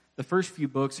the first few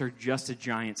books are just a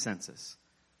giant census.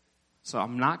 So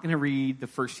I'm not going to read the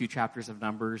first few chapters of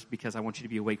Numbers because I want you to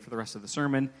be awake for the rest of the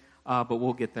sermon, but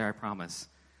we'll get there, I promise.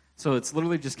 So it's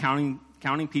literally just counting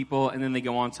people, and then they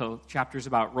go on to chapters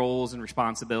about roles and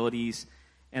responsibilities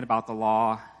and about the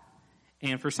law.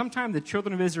 And for some time, the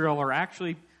children of Israel are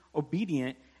actually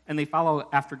obedient, and they follow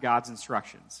after God's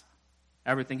instructions.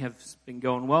 Everything has been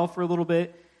going well for a little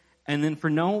bit, and then for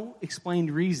no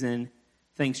explained reason,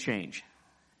 things change.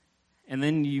 And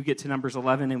then you get to Numbers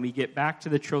 11, and we get back to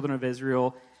the children of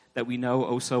Israel that we know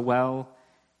oh so well,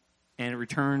 and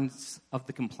returns of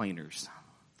the complainers.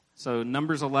 So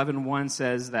Numbers 11:1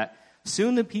 says that,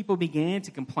 soon the people began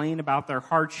to complain about their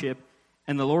hardship,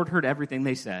 and the Lord heard everything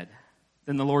they said.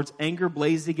 Then the Lord's anger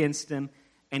blazed against them,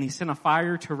 and he sent a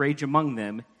fire to rage among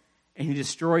them, and he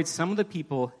destroyed some of the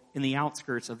people in the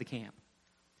outskirts of the camp.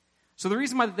 So the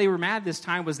reason why they were mad this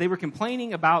time was they were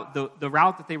complaining about the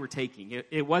route that they were taking.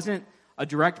 It wasn't a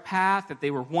direct path that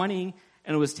they were wanting,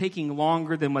 and it was taking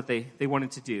longer than what they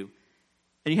wanted to do.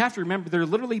 And you have to remember, they're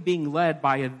literally being led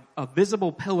by a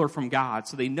visible pillar from God,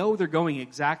 so they know they're going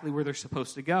exactly where they're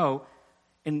supposed to go,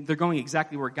 and they're going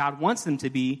exactly where God wants them to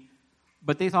be,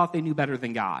 but they thought they knew better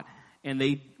than God, and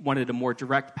they wanted a more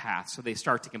direct path, so they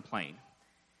start to complain.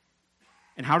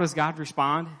 And how does God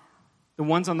respond? The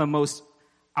ones on the most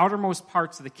outermost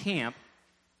parts of the camp,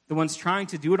 the ones trying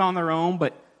to do it on their own,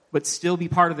 but still be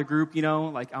part of the group,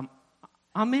 like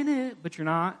I'm in it, but you're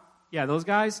not. Yeah, those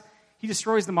guys, he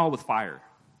destroys them all with fire.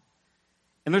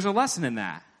 And there's a lesson in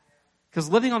that, because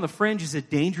living on the fringe is a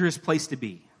dangerous place to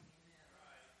be.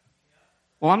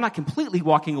 Well, I'm not completely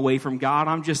walking away from God.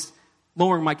 I'm just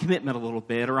lowering my commitment a little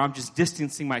bit, or I'm just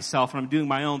distancing myself and I'm doing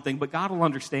my own thing, but God will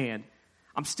understand.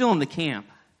 I'm still in the camp.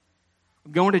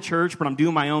 I'm going to church, but I'm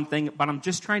doing my own thing, but I'm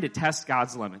just trying to test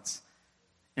God's limits.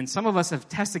 And some of us have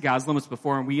tested God's limits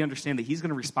before, and we understand that he's going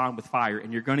to respond with fire,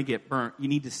 and you're going to get burnt. You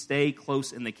need to stay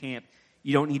close in the camp.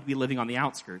 You don't need to be living on the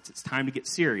outskirts. It's time to get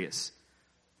serious.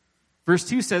 Verse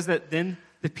 2 says that then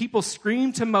the people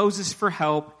screamed to Moses for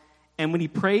help, and when he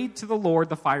prayed to the Lord,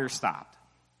 the fire stopped.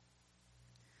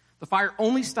 The fire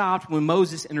only stopped when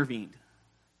Moses intervened.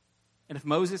 And if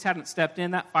Moses hadn't stepped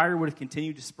in, that fire would have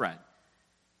continued to spread.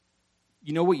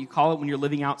 You know what you call it when you're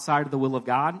living outside of the will of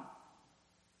God?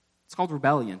 It's called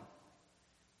rebellion.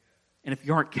 And if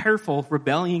you aren't careful,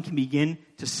 rebellion can begin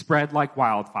to spread like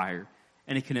wildfire,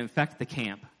 and it can infect the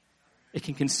camp. It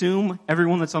can consume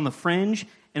everyone that's on the fringe,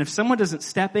 and if someone doesn't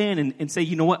step in and say,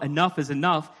 you know what, enough is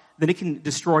enough, then it can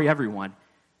destroy everyone.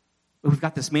 But we've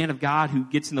got this man of God who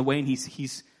gets in the way, and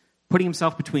he's putting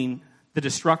himself between the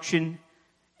destruction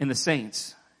and the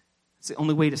saints. It's the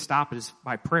only way to stop it is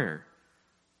by prayer.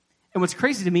 And what's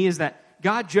crazy to me is that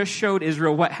God just showed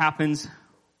Israel what happens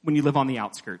when you live on the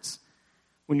outskirts.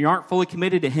 When you aren't fully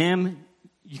committed to him,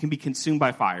 you can be consumed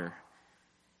by fire.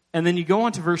 And then you go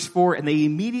on to verse 4, and they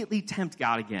immediately tempt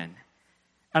God again.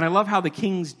 And I love how the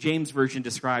King James Version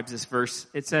describes this verse.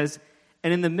 It says,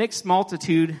 and in the mixed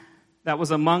multitude that was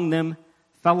among them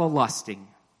fell a lusting.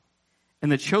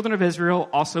 And the children of Israel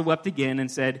also wept again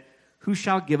and said, who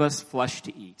shall give us flesh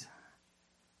to eat?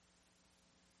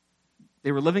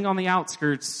 They were living on the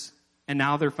outskirts, and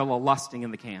now there fell a lusting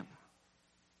in the camp.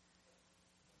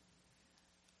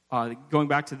 Going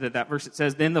back to that verse, it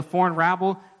says, then the foreign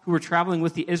rabble who were traveling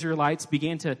with the Israelites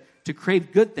began to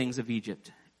crave good things of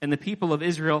Egypt. And the people of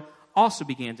Israel also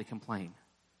began to complain.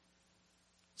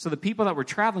 So the people that were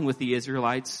traveling with the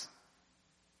Israelites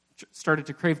started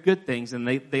to crave good things, and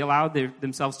they allowed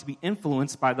themselves to be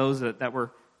influenced by those that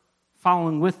were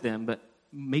following with them, but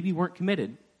maybe weren't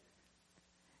committed.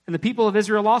 And the people of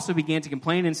Israel also began to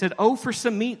complain and said, oh, for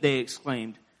some meat, they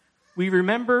exclaimed. We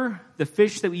remember the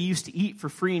fish that we used to eat for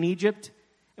free in Egypt,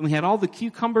 and we had all the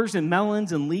cucumbers and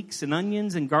melons and leeks and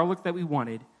onions and garlic that we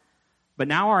wanted. But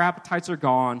now our appetites are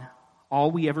gone.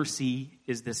 All we ever see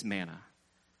is this manna.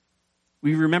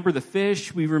 We remember the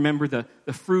fish. We remember the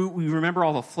fruit. We remember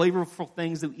all the flavorful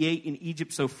things that we ate in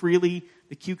Egypt so freely,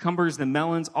 the cucumbers, the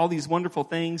melons, all these wonderful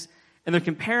things. And they're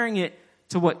comparing it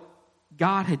to what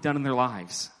God had done in their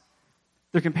lives.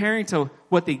 They're comparing to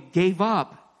what they gave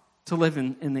up to live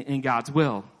in God's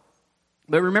will.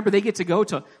 But remember, they get to go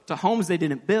to homes they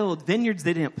didn't build, vineyards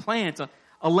they didn't plant,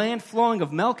 a land flowing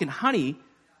of milk and honey,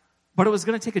 but it was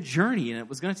going to take a journey, and it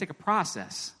was going to take a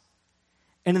process.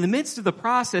 And in the midst of the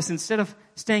process, instead of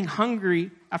staying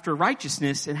hungry after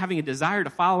righteousness and having a desire to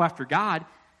follow after God,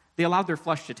 they allowed their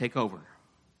flesh to take over.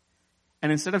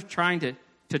 And instead of trying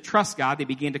to trust God, they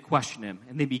began to question him,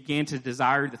 and they began to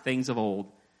desire the things of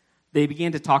old. They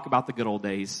began to talk about the good old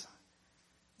days.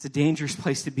 It's a dangerous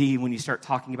place to be when you start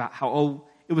talking about how,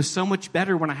 it was so much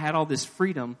better when I had all this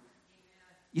freedom.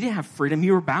 you didn't have freedom.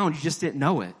 You were bound. You just didn't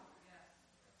know it.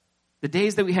 The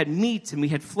days that we had meat and we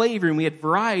had flavor and we had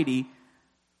variety,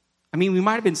 I mean, we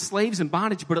might have been slaves in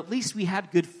bondage, but at least we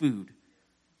had good food.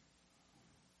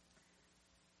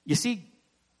 You see,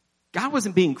 God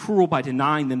wasn't being cruel by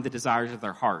denying them the desires of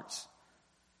their hearts.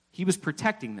 He was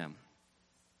protecting them.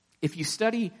 If you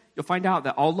study, you'll find out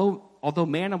that although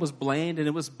manna was bland and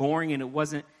it was boring and it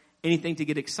wasn't anything to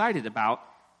get excited about,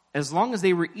 as long as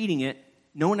they were eating it,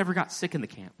 no one ever got sick in the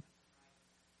camp.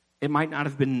 It might not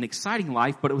have been an exciting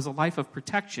life, but it was a life of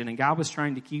protection, and God was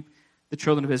trying to keep the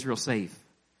children of Israel safe.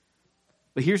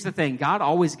 But here's the thing, God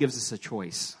always gives us a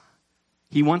choice.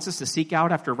 He wants us to seek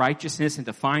out after righteousness and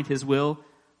to find his will,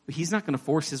 but he's not going to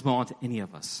force his will onto any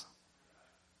of us.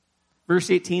 Verse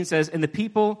 18 says,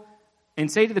 and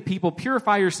say to the people,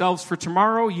 purify yourselves, for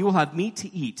tomorrow you will have meat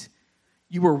to eat.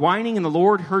 You were whining, and the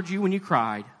Lord heard you when you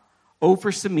cried. Oh,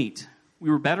 for some meat. We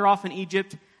were better off in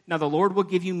Egypt. Now the Lord will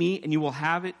give you meat, and you will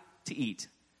have it to eat.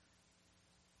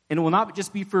 And it will not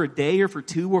just be for a day or for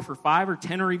 2 or for 5 or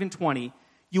 10 or even 20.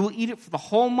 You will eat it for the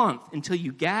whole month until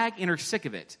you gag and are sick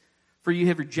of it. For you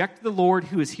have rejected the Lord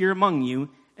who is here among you,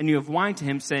 and you have whined to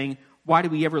him, saying, why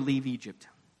did we ever leave Egypt?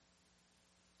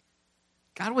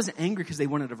 God wasn't angry because they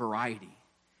wanted a variety.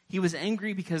 He was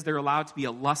angry because they're allowed to be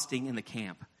a lusting in the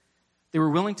camp. They were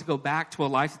willing to go back to a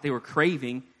life that they were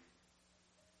craving,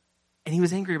 and he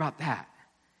was angry about that.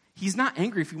 He's not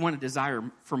angry if you want a desire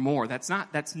for more. That's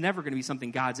never going to be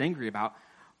something God's angry about.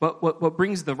 But what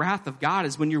brings the wrath of God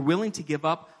is when you're willing to give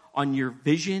up on your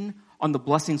vision, on the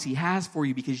blessings he has for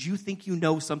you because you think you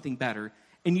know something better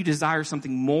and you desire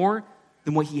something more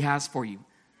than what he has for you.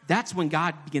 That's when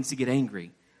God begins to get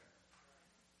angry.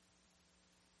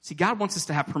 See, God wants us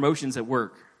to have promotions at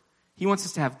work. He wants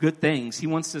us to have good things. He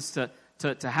wants us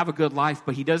to have a good life,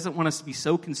 but he doesn't want us to be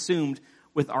so consumed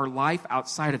with our life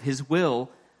outside of his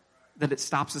will that it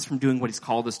stops us from doing what he's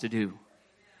called us to do.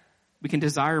 We can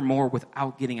desire more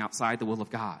without getting outside the will of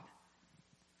God.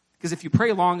 Because if you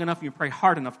pray long enough and you pray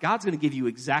hard enough, God's going to give you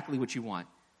exactly what you want.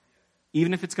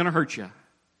 Even if it's going to hurt you.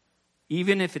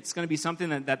 Even if it's going to be something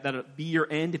that'll be your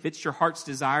end. If it's your heart's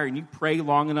desire and you pray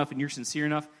long enough and you're sincere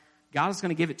enough, God is going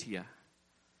to give it to you.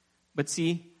 But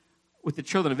see, with the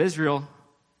children of Israel,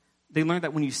 they learned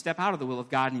that when you step out of the will of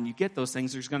God and you get those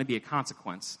things, there's going to be a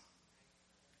consequence.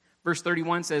 Verse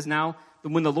 31 says, now,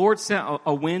 when the Lord sent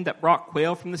a wind that brought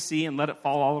quail from the sea and let it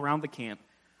fall all around the camp,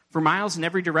 for miles in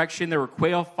every direction there were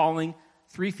quail falling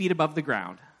 3 feet above the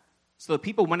ground. So the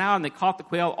people went out and they caught the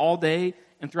quail all day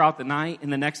and throughout the night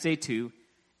and the next day too,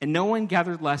 and no one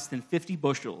gathered less than 50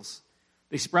 bushels.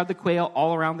 They spread the quail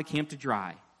all around the camp to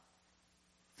dry.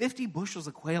 50 bushels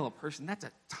of quail a person, that's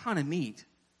a ton of meat.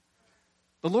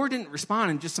 The Lord didn't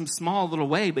respond in just some small little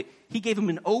way, but he gave them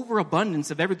an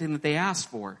overabundance of everything that they asked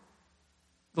for.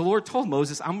 The Lord told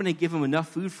Moses, I'm going to give them enough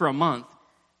food for a month.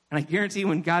 And I guarantee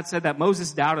when God said that,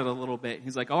 Moses doubted a little bit.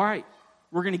 He's like, all right,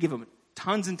 we're going to give them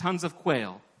tons and tons of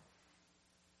quail.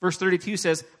 Verse 32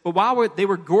 says, but while they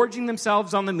were gorging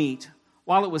themselves on the meat,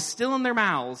 while it was still in their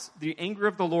mouths, the anger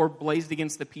of the Lord blazed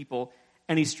against the people,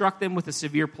 and he struck them with a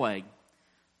severe plague.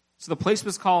 So the place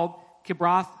was called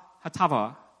Kibroth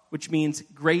Hattaavah, which means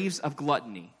graves of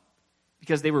gluttony,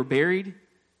 because they were buried,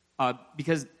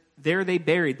 because there they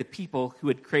buried the people who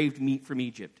had craved meat from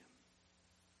Egypt.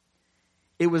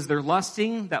 It was their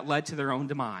lusting that led to their own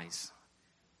demise.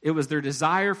 It was their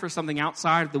desire for something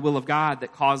outside of the will of God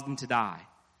that caused them to die.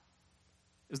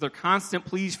 It was their constant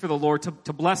pleas for the Lord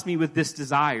to bless me with this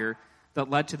desire that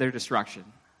led to their destruction.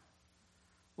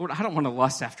 Lord, I don't want to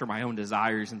lust after my own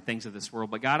desires and things of this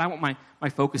world, but God, I want my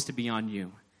focus to be on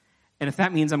you. And if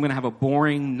that means I'm going to have a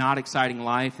boring, not exciting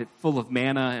life full of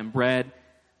manna and bread,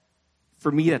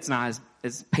 for me that's not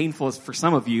as painful as for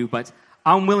some of you, but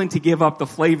I'm willing to give up the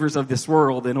flavors of this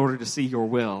world in order to see your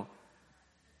will.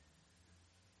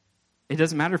 It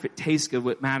doesn't matter if it tastes good.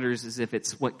 What matters is if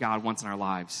it's what God wants in our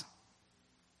lives.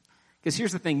 Because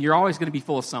here's the thing, you're always going to be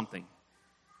full of something.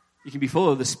 You can be full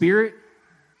of the Spirit,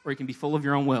 or you can be full of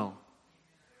your own will.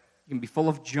 You can be full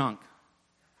of junk.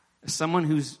 As someone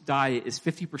whose diet is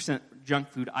 50% junk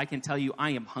food, I can tell you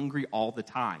I am hungry all the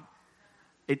time.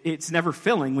 It's never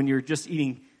filling when you're just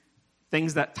eating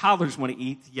things that toddlers want to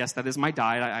eat. Yes, that is my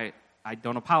diet. I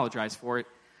don't apologize for it.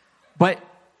 But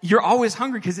you're always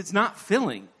hungry because it's not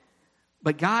filling.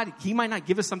 But God, he might not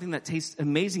give us something that tastes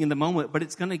amazing in the moment, but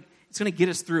it's going to get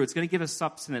us through. It's going to give us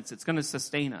substance. It's going to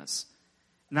sustain us.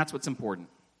 And that's what's important.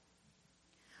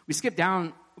 We skip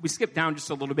down just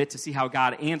a little bit to see how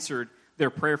God answered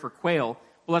their prayer for quail.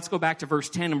 But let's go back to verse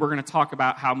 10, and we're going to talk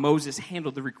about how Moses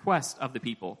handled the request of the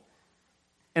people.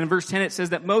 And in verse 10, it says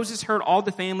that Moses heard all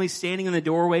the families standing in the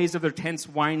doorways of their tents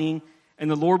whining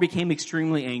and the Lord became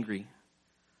extremely angry.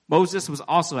 Moses was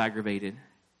also aggravated.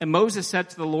 And Moses said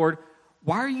to the Lord,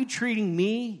 "Why are you treating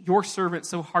me, your servant,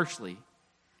 so harshly?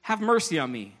 Have mercy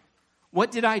on me.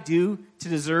 What did I do to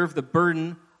deserve the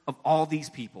burden of all these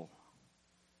people?"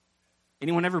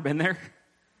 Anyone ever been there?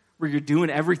 Where you're doing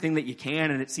everything that you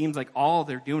can, and it seems like all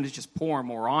they're doing is just pouring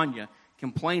more on you,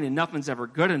 complaining nothing's ever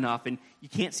good enough, and you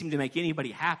can't seem to make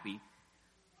anybody happy.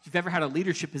 If you've ever had a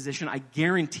leadership position, I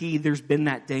guarantee there's been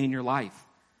that day in your life.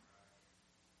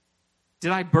 Did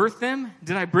I birth them?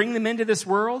 Did I bring them into this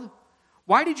world?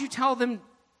 Why did you tell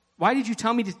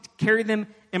me to carry them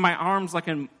in my arms like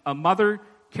a mother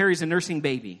carries a nursing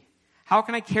baby? How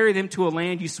can I carry them to a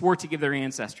land you swore to give their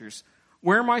ancestors?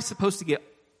 Where am I supposed to get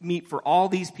meat for all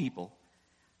these people?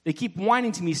 They keep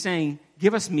whining to me saying,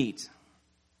 "Give us meat."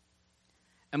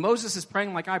 And Moses is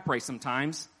praying like I pray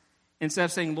sometimes. Instead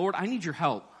of saying, "Lord, I need your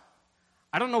help.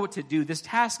 I don't know what to do. This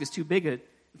task is too big in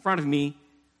front of me."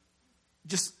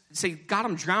 Just say, "God,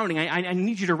 I'm drowning. I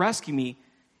need you to rescue me."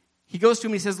 He goes to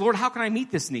him and he says, "Lord, how can I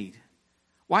meet this need?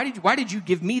 Why did you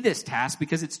give me this task?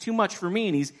 Because it's too much for me."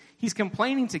 And he's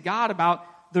complaining to God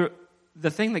about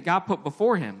the thing that God put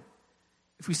before him.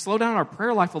 If we slow down our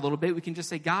prayer life a little bit, we can just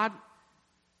say, "God,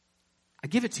 I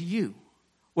give it to you.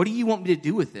 What do you want me to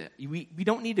do with it?" We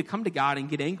don't need to come to God and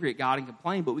get angry at God and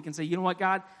complain, but we can say, "You know what,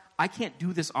 God? I can't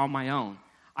do this on my own.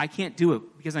 I can't do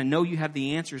it because I know you have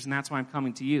the answers, and that's why I'm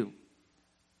coming to you."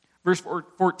 Verse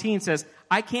 14 says,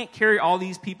 "I can't carry all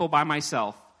these people by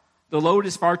myself. The load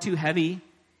is far too heavy.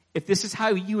 If this is how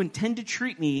you intend to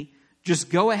treat me, just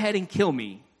go ahead and kill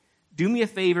me. Do me a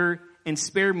favor and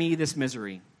spare me this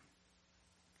misery."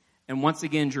 And once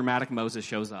again, dramatic Moses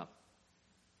shows up.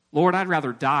 "Lord, I'd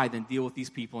rather die than deal with these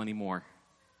people anymore."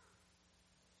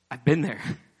 I've been there.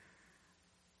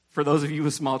 For those of you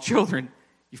with small children,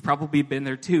 you've probably been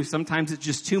there too. Sometimes it's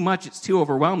just too much. It's too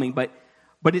overwhelming.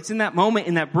 But it's in that moment,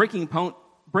 in that breaking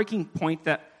point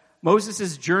that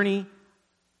Moses' journey,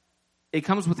 it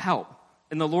comes with help.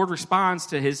 And the Lord responds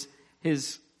to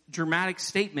his dramatic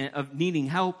statement of needing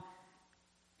help.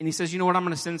 And he says, "You know what? I'm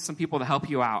going to send some people to help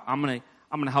you out. I'm going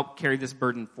to help carry this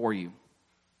burden for you."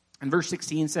 And verse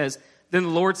 16 says, "Then the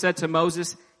Lord said to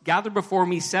Moses, 'Gather before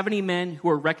me 70 men who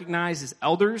are recognized as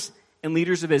elders and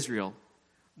leaders of Israel.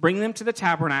 Bring them to the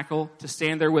tabernacle to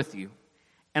stand there with you.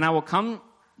 And I will come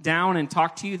down and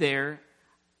talk to you there.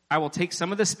 I will take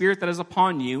some of the spirit that is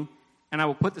upon you, and I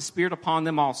will put the spirit upon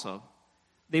them also.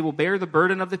 They will bear the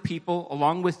burden of the people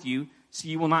along with you, so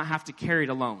you will not have to carry it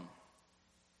alone.'"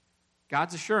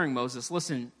 God's assuring Moses,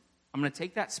 "Listen, I'm going to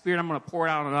take that spirit, I'm going to pour it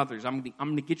out on others. I'm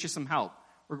going to get you some help.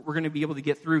 We're going to be able to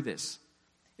get through this."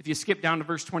 If you skip down to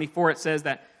verse 24, it says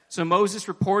that, "So Moses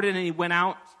reported, and he went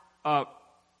out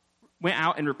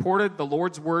and reported the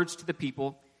Lord's words to the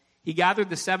people. He gathered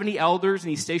the 70 elders, and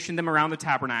he stationed them around the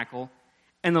tabernacle.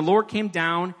 And the Lord came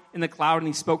down in the cloud, and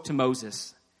he spoke to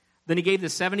Moses. Then he gave the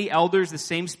 70 elders the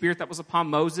same spirit that was upon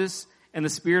Moses, and the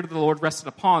spirit of the Lord rested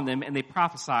upon them, and they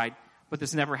prophesied, but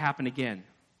this never happened again.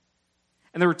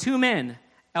 And there were 2 men,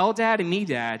 Eldad and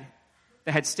Medad,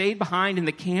 that had stayed behind in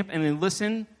the camp and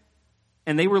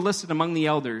they were listed among the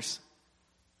elders,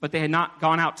 but they had not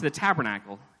gone out to the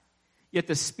tabernacle. Yet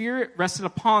the Spirit rested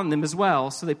upon them as well,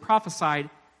 so they prophesied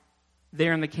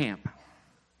there in the camp.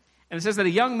 And it says that a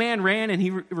young man ran and he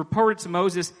reported to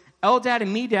Moses, 'Eldad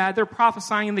and Medad, they're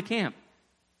prophesying in the camp.'"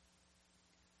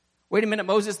 Wait a minute,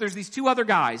 Moses, there's these 2 other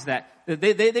guys that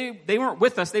they weren't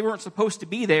with us, they weren't supposed to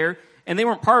be there, and they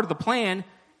weren't part of the plan,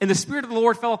 and the Spirit of the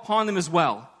Lord fell upon them as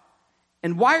well.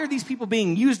 And why are these people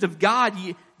being used of God?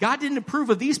 God didn't approve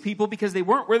of these people because they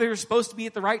weren't where they were supposed to be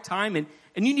at the right time, and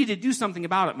you need to do something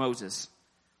about it, Moses.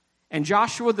 And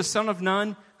Joshua, the son of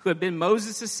Nun, who had been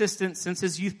Moses' assistant since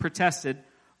his youth, protested,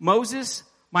 "Moses,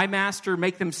 my master,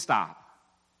 make them stop."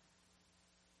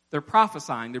 They're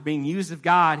prophesying, they're being used of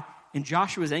God, and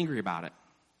Joshua is angry about it.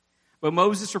 But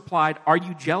Moses replied, "Are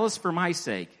you jealous for my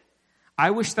sake?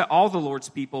 I wish that all the Lord's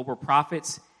people were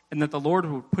prophets, and that the Lord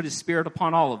would put his Spirit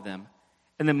upon all of them."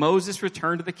 And then Moses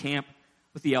returned to the camp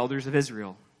with the elders of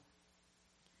Israel.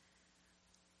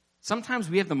 Sometimes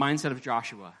we have the mindset of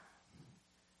Joshua.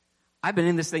 I've been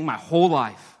in this thing my whole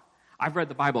life. I've read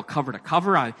the Bible cover to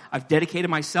cover. I've dedicated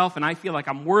myself, and I feel like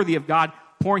I'm worthy of God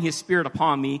pouring his Spirit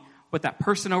upon me. But that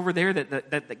person over there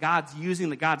that God's using,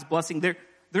 that God's blessing, they're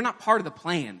not part of the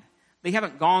plan. They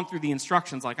haven't gone through the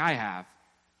instructions like I have.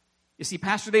 You see,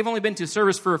 Pastor, they've only been to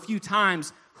service for a few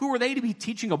times. Who are they to be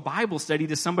teaching a Bible study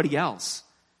to somebody else?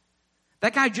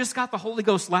 That guy just got the Holy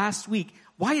Ghost last week.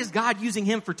 Why is God using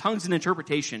him for tongues and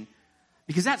interpretation?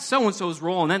 Because that's so-and-so's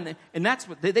role, and that's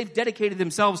what they've dedicated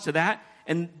themselves to that,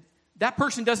 and that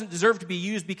person doesn't deserve to be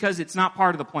used because it's not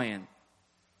part of the plan.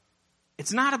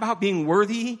 It's not about being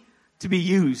worthy to be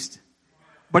used,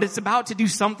 but it's about to do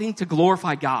something to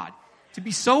glorify God. To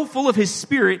be so full of his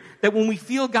Spirit that when we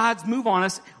feel God's move on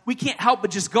us, we can't help but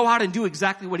just go out and do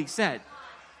exactly what he said.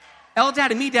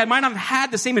 Eldad and Medad might not have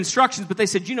had the same instructions, but they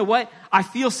said, you know what? I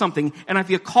feel something, and I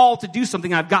feel called to do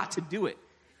something, and I've got to do it.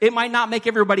 It might not make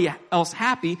everybody else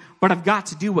happy, but I've got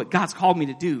to do what God's called me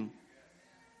to do.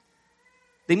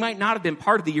 They might not have been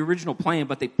part of the original plan,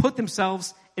 but they put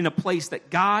themselves in a place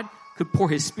that God could pour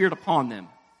his Spirit upon them.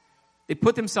 They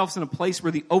put themselves in a place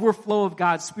where the overflow of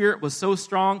God's Spirit was so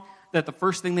strong that the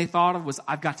first thing they thought of was,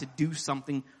 I've got to do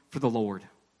something for the Lord.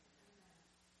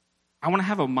 I want to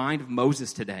have a mind of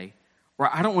Moses today, where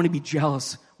I don't want to be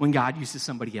jealous when God uses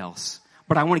somebody else,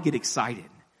 but I want to get excited.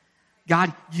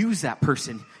 God, use that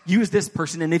person. Use this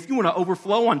person. And if you want to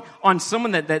overflow on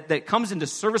someone that comes into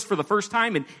service for the first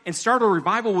time and start a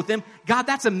revival with them, God,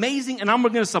 that's amazing, and I'm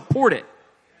going to support it.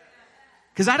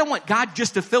 Because I don't want God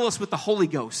just to fill us with the Holy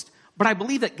Ghost, but I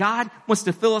believe that God wants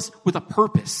to fill us with a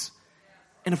purpose.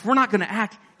 And if we're not going to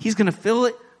act, he's going to fill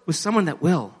it with someone that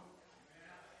will.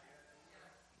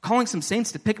 Calling some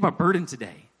saints to pick up a burden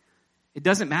today. It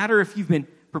doesn't matter if you've been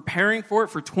preparing for it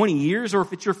for 20 years or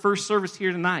if it's your first service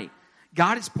here tonight.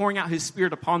 God is pouring out his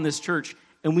Spirit upon this church,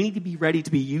 and we need to be ready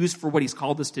to be used for what he's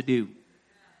called us to do.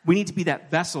 We need to be that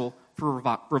vessel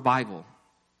for revival.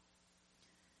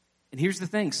 And here's the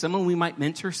thing. Someone we might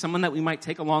mentor, someone that we might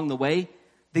take along the way,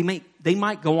 they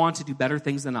might go on to do better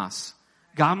things than us.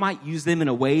 God might use them in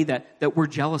a way that we're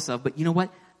jealous of, but you know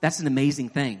what? That's an amazing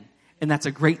thing. And that's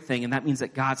a great thing, and that means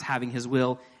that God's having his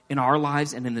will in our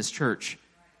lives and in this church.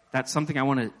 That's something I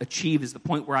want to achieve, is the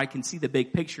point where I can see the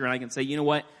big picture and I can say, you know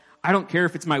what? I don't care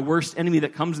if it's my worst enemy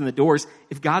that comes in the doors.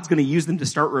 If God's going to use them to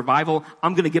start revival,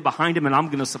 I'm going to get behind him and I'm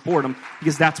going to support him,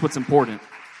 because that's what's important.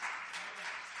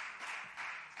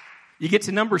 You get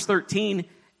to Numbers 13,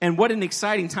 and what an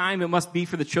exciting time it must be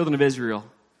for the children of Israel.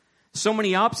 So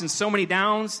many ups and so many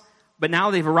downs, but now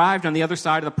they've arrived on the other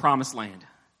side of the promised land.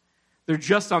 They're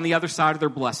just on the other side of their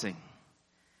blessing.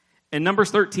 And Numbers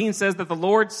 13 says that the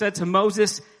Lord said to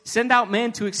Moses, send out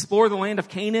men to explore the land of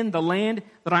Canaan, the land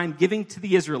that I am giving to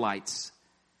the Israelites.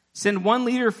 Send one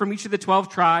leader from each of the 12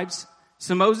 tribes.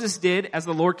 So Moses did as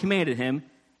the Lord commanded him,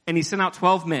 and he sent out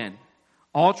 12 men,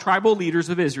 all tribal leaders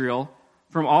of Israel,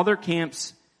 from their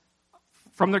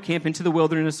camp into the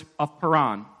wilderness of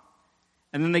Paran.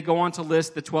 And then they go on to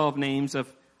list the 12 names of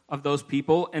those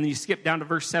people, and you skip down to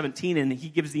verse 17, and he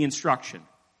gives the instruction.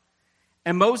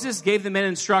 And Moses gave the men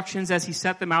instructions as he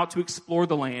set them out to explore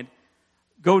the land.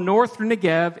 Go north through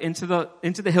Negev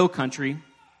into the hill country.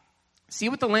 See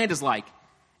what the land is like,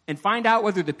 and find out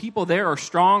whether the people there are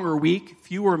strong or weak,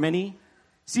 few or many.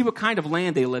 See what kind of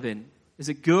land they live in. Is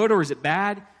it good or is it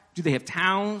bad? Do they have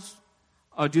towns?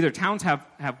 Do their towns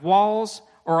have walls,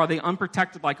 or are they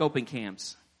unprotected like open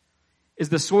camps? Is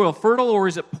the soil fertile or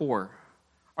is it poor?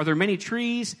 Are there many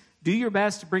trees? Do your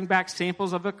best to bring back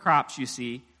samples of the crops you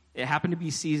see. It happened to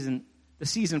be the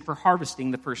season for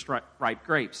harvesting the first ripe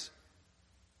grapes.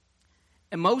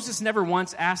 And Moses never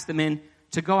once asked the men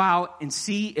to go out and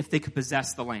see if they could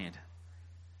possess the land.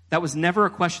 That was never a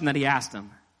question that he asked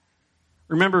them.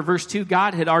 Remember, verse 2,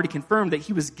 God had already confirmed that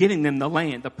he was giving them the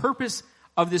land. The purpose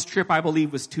of this trip, I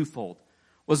believe, was twofold.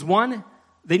 Was one,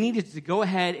 they needed to go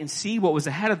ahead and see what was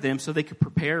ahead of them so they could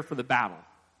prepare for the battle.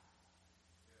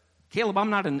 Caleb, I'm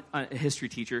not a history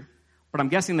teacher, but I'm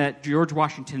guessing that George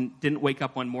Washington didn't wake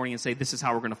up one morning and say, this is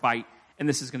how we're going to fight, and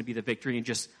this is going to be the victory, and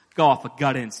just go off a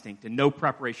gut instinct and no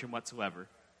preparation whatsoever.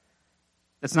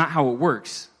 That's not how it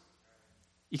works.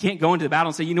 You can't go into the battle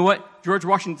and say, you know what? George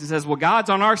Washington says, well, God's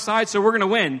on our side, so we're going to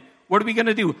win. What are we going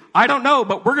to do? I don't know,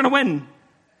 but we're going to win.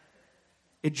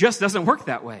 It just doesn't work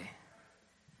that way.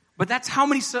 But that's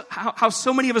how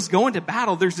so many of us go into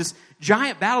battle. There's this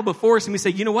giant battle before us, and we say,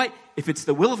 you know what? If it's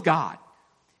the will of God,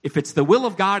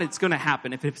 it's going to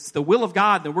happen. If it's the will of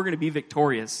God, then we're going to be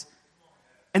victorious.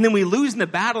 And then we lose in the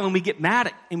battle, and we get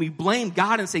mad and we blame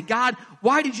God and say, God,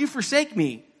 why did you forsake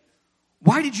me?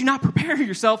 Why did you not prepare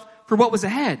yourself for what was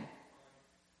ahead?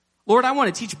 Lord, I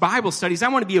want to teach Bible studies. I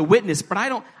want to be a witness, but I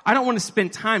don't want to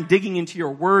spend time digging into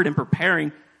your word and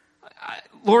preparing.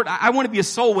 Lord, I want to be a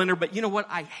soul winner, but you know what?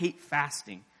 I hate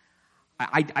fasting.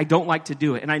 I don't like to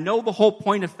do it. And I know the whole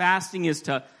point of fasting is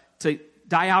to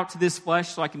die out to this flesh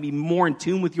so I can be more in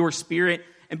tune with your spirit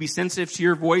and be sensitive to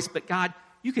your voice. But God,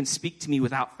 you can speak to me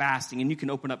without fasting, and you can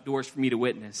open up doors for me to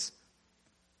witness.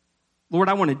 Lord,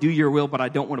 I want to do your will, but I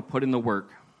don't want to put in the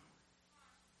work.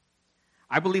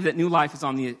 I believe that New Life is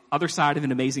on the other side of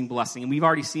an amazing blessing, and we've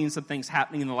already seen some things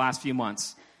happening in the last few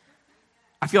months.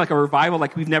 I feel like a revival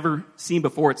like we've never seen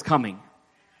before. It's coming.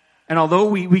 And although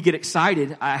we get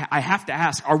excited, I have to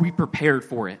ask, are we prepared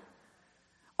for it?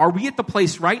 Are we at the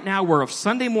place right now where if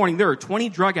Sunday morning there are 20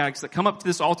 drug addicts that come up to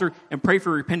this altar and pray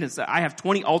for repentance, that I have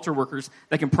 20 altar workers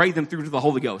that can pray them through to the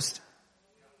Holy Ghost?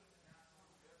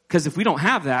 Because if we don't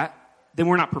have that, then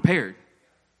we're not prepared.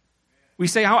 We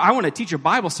say, I want to teach a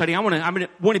Bible study. I want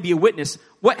to be a witness.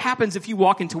 What happens if you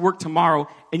walk into work tomorrow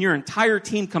and your entire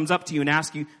team comes up to you and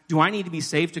asks you, do I need to be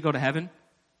saved to go to heaven?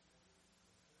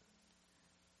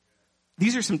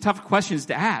 These are some tough questions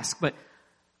to ask, but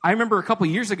I remember a couple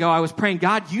years ago, I was praying,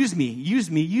 God, use me,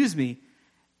 use me, use me.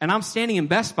 And I'm standing in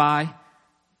Best Buy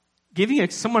giving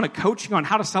someone a coaching on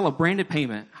how to sell a branded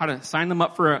payment, how to sign them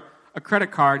up for a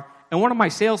credit card. And one of my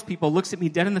salespeople looks at me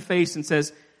dead in the face and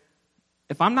says,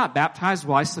 if I'm not baptized,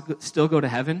 will I still go to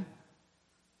heaven?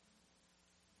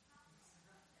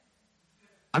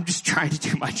 I'm just trying to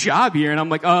do my job here. And I'm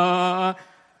like,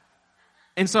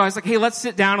 And so I was like, hey, let's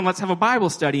sit down and let's have a Bible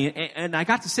study. And I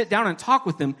got to sit down and talk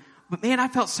with them. But man, I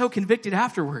felt so convicted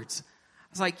afterwards.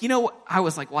 I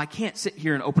was like, well, I can't sit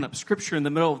here and open up scripture in the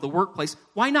middle of the workplace.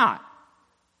 Why not?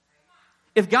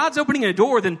 If God's opening a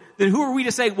door, then who are we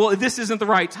to say, well, if this isn't the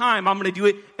right time, I'm going to do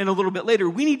it in a little bit later.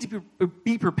 We need to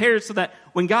be prepared so that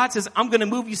when God says, I'm going to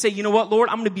move, you say, you know what, Lord,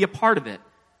 I'm going to be a part of it.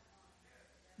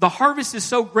 The harvest is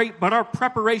so great, but our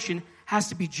preparation has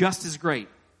to be just as great.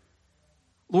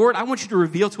 Lord, I want you to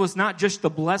reveal to us not just the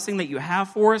blessing that you have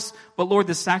for us, but Lord,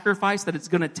 the sacrifice that it's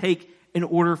going to take in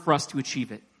order for us to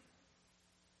achieve it.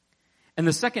 And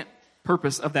the second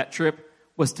purpose of that trip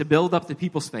was to build up the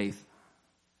people's faith.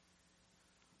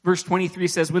 Verse 23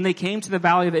 says, when they came to the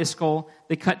valley of Eshcol,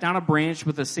 they cut down a branch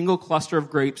with a single cluster of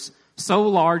grapes, so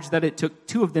large that it took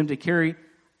 2 of them to carry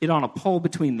it on a pole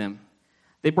between them.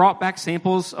 They brought back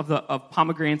samples of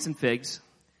pomegranates and figs.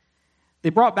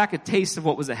 They brought back a taste of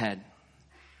what was ahead.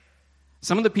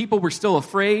 Some of the people were still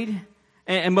afraid,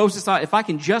 and Moses thought, if I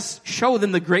can just show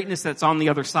them the greatness that's on the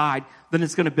other side, then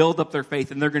it's going to build up their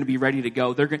faith, and they're going to be ready to go.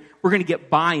 We're going to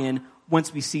get buy-in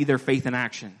once we see their faith in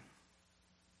action.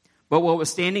 But what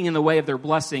was standing in the way of their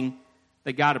blessing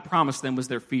that God had promised them was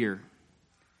their fear.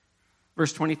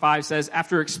 Verse 25 says,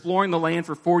 after exploring the land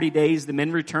for 40 days, the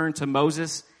men returned to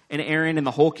Moses and Aaron and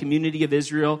the whole community of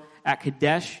Israel at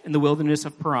Kadesh in the wilderness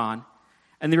of Paran.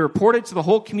 And they reported to the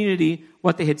whole community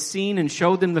what they had seen and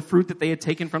showed them the fruit that they had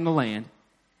taken from the land.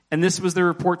 And this was their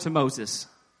report to Moses.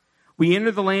 We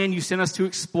entered the land you sent us to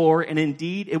explore, and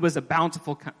indeed it was a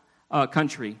bountiful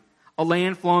country, a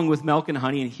land flowing with milk and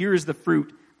honey, and here is the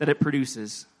fruit that it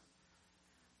produces.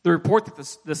 The report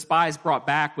that the spies brought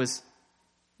back was,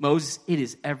 Moses, it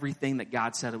is everything that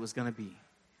God said it was going to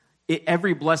be.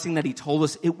 Every blessing that he told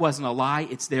us, it wasn't a lie,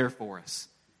 it's there for us.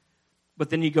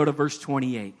 But then you go to verse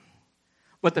 28.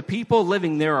 But the people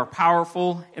living there are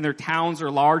powerful, and their towns are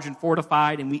large and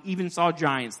fortified, and we even saw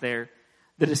giants there,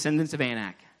 the descendants of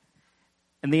Anak.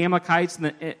 And the Amalekites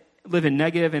live in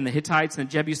Negev, and the Hittites and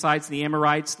the Jebusites and the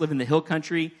Amorites live in the hill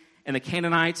country, and the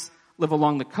Canaanites live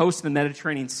along the coast of the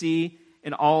Mediterranean Sea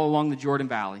and all along the Jordan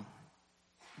Valley.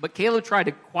 But Caleb tried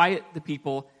to quiet the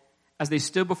people as they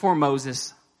stood before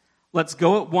Moses. Let's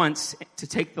go at once to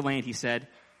take the land, he said,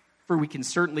 for we can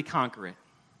certainly conquer it.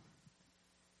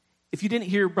 If you didn't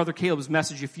hear Brother Caleb's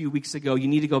message a few weeks ago, you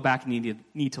need to go back and you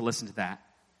need to listen to that.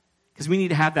 Because we need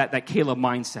to have that Caleb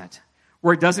mindset,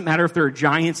 where it doesn't matter if there are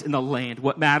giants in the land.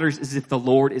 What matters is if the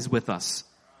Lord is with us.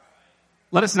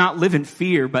 Let us not live in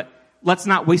fear, but let's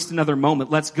not waste another moment.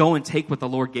 Let's go and take what the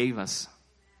Lord gave us.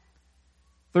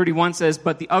 31 says,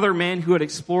 but the other men who had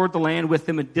explored the land with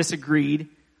them had disagreed.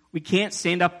 We can't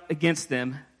stand up against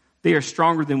them. They are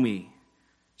stronger than we.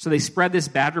 So they spread this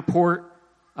bad report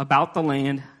about the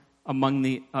land among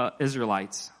the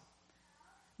Israelites.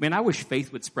 Man, I wish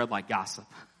faith would spread like gossip.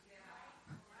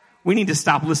 We need to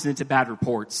stop listening to bad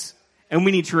reports, and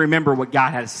we need to remember what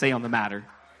God had to say on the matter.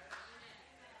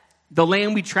 The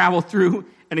land we traveled through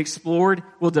and explored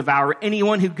will devour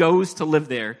anyone who goes to live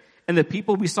there. And the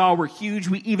people we saw were huge.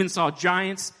 We even saw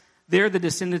giants. They're the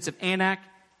descendants of Anak.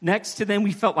 Next to them,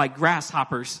 we felt like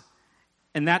grasshoppers.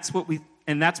 And that's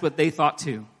what they thought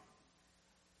too.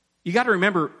 You got to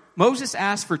remember, Moses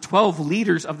asked for 12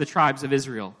 leaders of the tribes of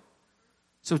Israel.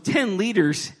 So 10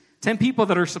 leaders, 10 people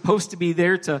that are supposed to be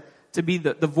there to be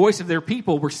the voice of their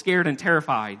people were scared and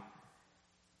terrified.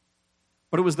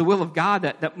 But it was the will of God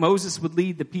that Moses would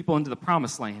lead the people into the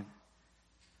promised land.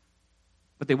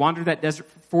 But they wandered that desert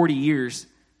for 40 years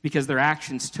because their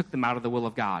actions took them out of the will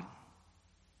of God.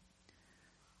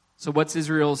 So what's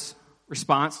Israel's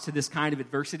response to this kind of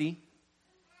adversity?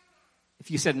 If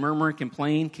you said murmur and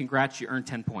complain, congrats, you earned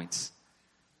 10 points.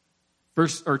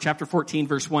 Chapter 14,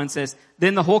 verse 1 says,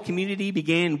 then the whole community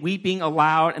began weeping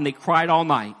aloud, and they cried all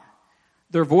night.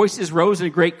 Their voices rose in a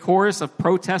great chorus of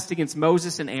protest against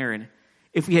Moses and Aaron.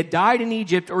 If we had died in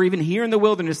Egypt or even here in the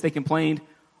wilderness, they complained,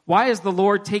 why is the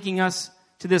Lord taking us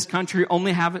to this country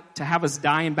only to have us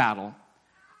die in battle?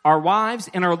 Our wives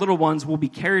and our little ones will be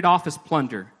carried off as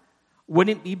plunder.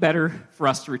 Wouldn't it be better for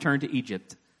us to return to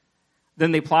Egypt?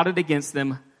 Then they plotted against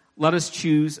them. Let us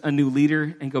choose a new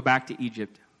leader and go back to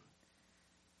Egypt.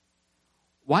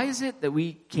 Why is it that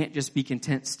we can't just be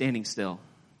content standing still?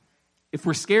 If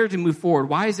we're scared to move forward,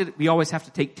 why is it we always have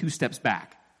to take 2 steps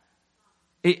back?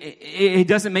 It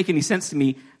doesn't make any sense to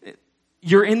me.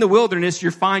 You're in the wilderness,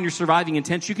 you're fine, you're surviving in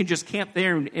tents, you can just camp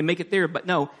there and make it there. But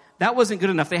no, that wasn't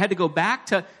good enough. They had to go back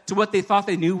to what they thought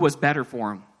they knew was better for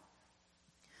them.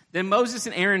 Then Moses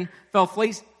and Aaron fell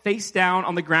face down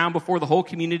on the ground before the whole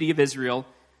community of Israel.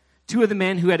 2 of the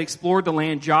men who had explored the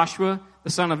land, Joshua, the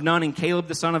son of Nun, and Caleb,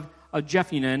 the son of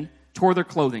Jephunneh, tore their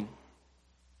clothing.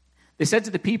 They said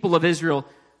to the people of Israel,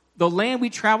 the land we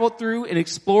traveled through and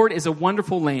explored is a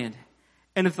wonderful land.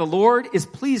 And if the Lord is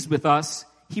pleased with us,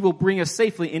 he will bring us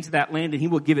safely into that land and he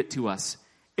will give it to us.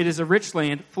 It is a rich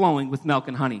land flowing with milk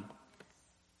and honey.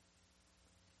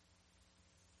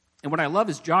 And what I love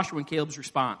is Joshua and Caleb's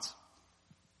response.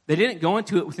 They didn't go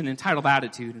into it with an entitled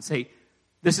attitude and say,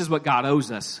 this is what God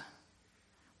owes us.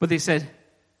 But they said,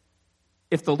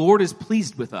 if the Lord is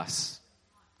pleased with us,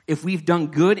 if we've done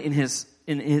good in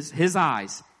his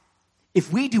eyes,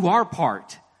 if we do our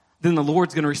part, then the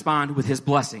Lord's going to respond with his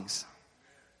blessings.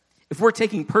 If we're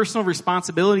taking personal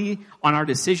responsibility on our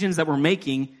decisions that we're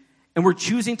making and we're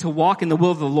choosing to walk in the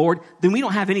will of the Lord, then we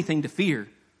don't have anything to fear.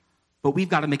 But we've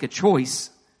got to make a choice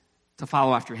to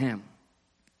follow after him.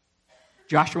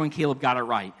 Joshua and Caleb got it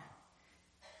right.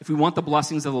 If we want the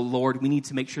blessings of the Lord, we need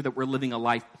to make sure that we're living a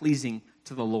life pleasing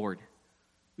to the Lord.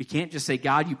 We can't just say,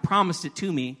 God, you promised it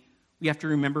to me. We have to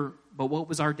remember, but what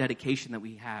was our dedication that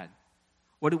we had?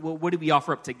 What did we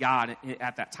offer up to God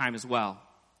at that time as well?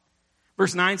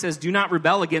 Verse 9 says, do not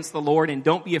rebel against the Lord and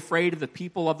don't be afraid of the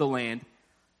people of the land.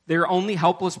 They are only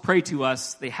helpless prey to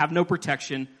us. They have no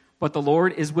protection, but the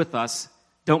Lord is with us.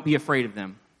 Don't be afraid of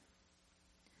them.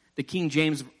 The King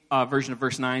James version of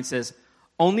verse 9 says,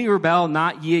 only rebel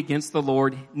not ye against the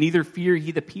Lord, neither fear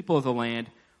ye the people of the land,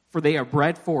 for they are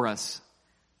bread for us.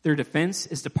 Their defense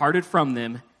is departed from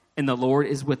them, and the Lord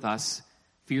is with us.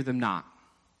 Fear them not.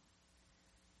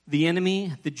 The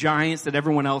enemy, the giants that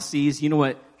everyone else sees, you know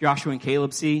what Joshua and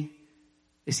Caleb see?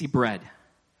 They see bread.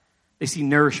 They see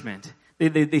nourishment.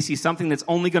 They see something that's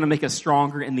only going to make us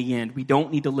stronger in the end. We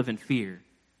don't need to live in fear.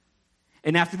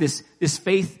 And after this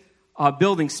faith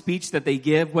building speech that they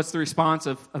give, what's the response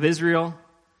of Israel?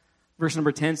 Verse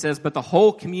number 10 says, but the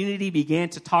whole community began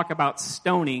to talk about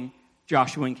stoning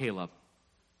Joshua and Caleb.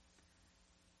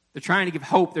 They're trying to give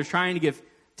hope. They're trying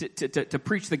to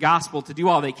preach the gospel, to do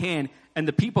all they can. And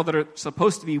the people that are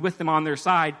supposed to be with them on their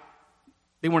side,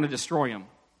 they want to destroy them.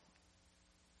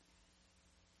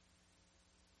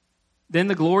 Then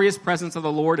the glorious presence of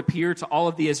the Lord appeared to all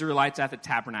of the Israelites at the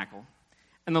tabernacle.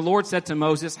 And the Lord said to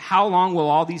Moses, how long will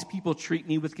all these people treat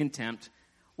me with contempt?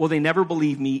 Will they never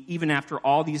believe me, even after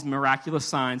all these miraculous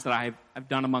signs that I've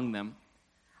done among them?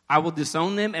 I will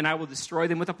disown them and I will destroy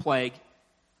them with a plague.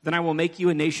 Then I will make you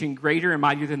a nation greater and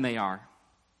mightier than they are.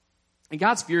 And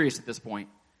God's furious at this point.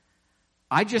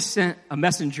 I just sent a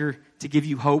messenger to give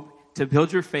you hope, to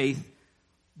build your faith,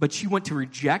 but you want to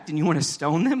reject and you want to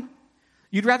stone them?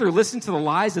 You'd rather listen to the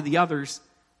lies of the others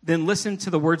than listen to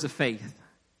the words of faith.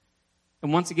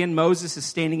 And once again, Moses is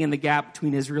standing in the gap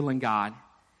between Israel and God.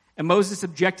 And Moses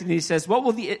objected and he says, what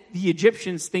will the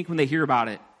Egyptians think when they hear about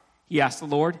it? He asked the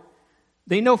Lord.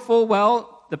 They know full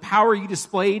well the power you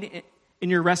displayed in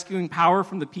your rescuing power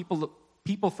from the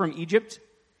people from Egypt.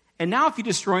 And now if you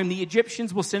destroy them, the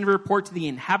Egyptians will send a report to the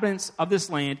inhabitants of this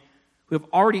land who have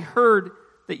already heard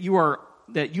that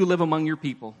you live among your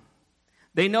people.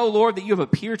 They know, Lord, that you have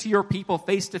appeared to your people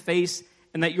face to face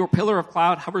and that your pillar of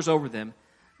cloud hovers over them.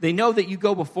 They know that you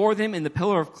go before them in the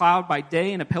pillar of cloud by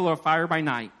day and a pillar of fire by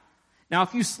night. Now,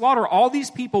 if you slaughter all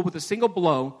these people with a single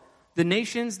blow, the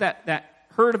nations that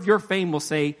heard of your fame will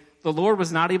say, the Lord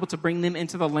was not able to bring them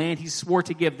into the land he swore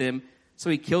to give them, so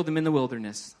he killed them in the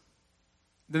wilderness.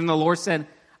 Then the Lord said,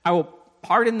 I will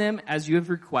pardon them as you have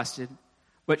requested,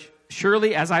 but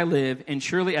surely as I live, and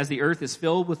surely as the earth is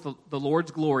filled with the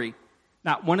Lord's glory,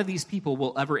 not one of these people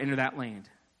will ever enter that land.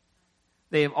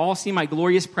 They have all seen my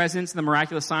glorious presence and the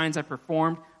miraculous signs I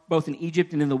performed, both in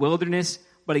Egypt and in the wilderness,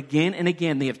 but again and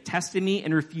again they have tested me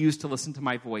and refused to listen to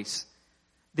my voice.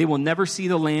 They will never see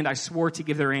the land I swore to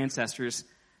give their ancestors.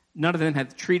 None of them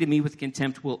have treated me with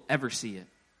contempt, will ever see it.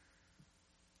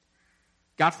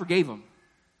 God forgave them.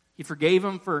 He forgave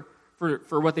them for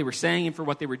for what they were saying and for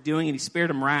what they were doing, and he spared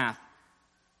them wrath.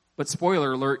 But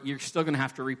spoiler alert, you're still going to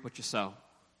have to reap what you sow.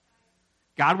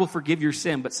 God will forgive your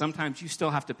sin, but sometimes you still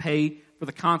have to pay for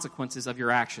the consequences of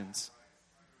your actions.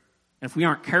 And if we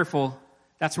aren't careful,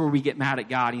 that's where we get mad at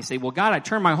God. And you say, well, God, I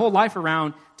turned my whole life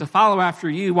around to follow after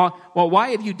you. Well, why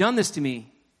have you done this to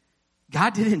me?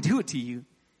 God didn't do it to you.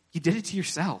 You did it to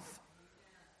yourself.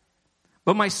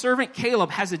 But my servant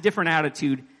Caleb has a different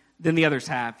attitude than the others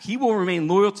have. He will remain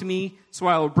loyal to me, so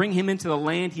I will bring him into the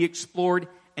land he explored,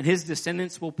 and his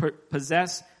descendants will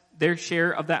possess their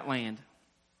share of that land.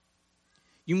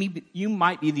 You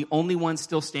might be the only one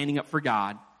still standing up for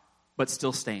God, but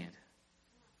still stand.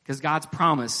 Because God's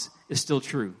promise is still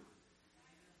true.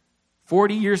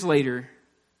 40 years later,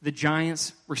 the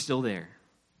giants were still there.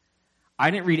 I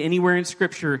didn't read anywhere in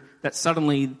Scripture that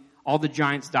suddenly all the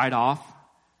giants died off,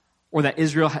 or that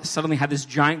Israel suddenly had this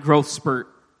giant growth spurt.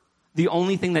 The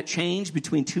only thing that changed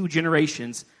between two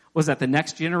generations was that the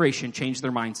next generation changed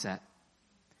their mindset.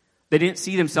 They didn't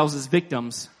see themselves as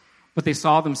victims, but they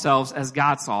saw themselves as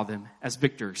God saw them, as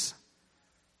victors.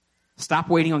 Stop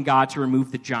waiting on God to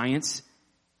remove the giants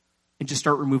and just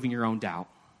start removing your own doubt.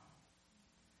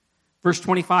 Verse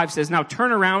 25 says, now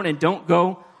turn around and don't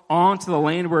go on to the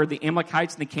land where the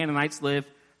Amalekites and the Canaanites live,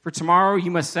 for tomorrow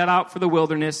you must set out for the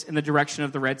wilderness in the direction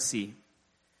of the Red Sea.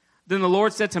 Then the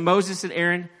Lord said to Moses and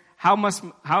Aaron, how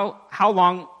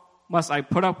long must I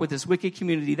put up with this wicked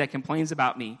community that complains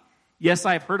about me? Yes,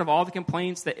 I have heard of all the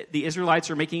complaints that the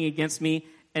Israelites are making against me,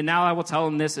 and now I will tell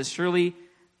them this, as surely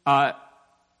as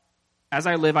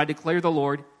I live, I declare the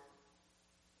Lord,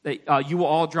 that you will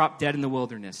all drop dead in the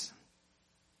wilderness.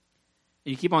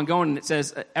 And you keep on going, and it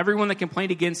says, everyone that complained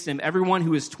against him, everyone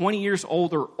who is 20 years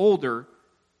old or older,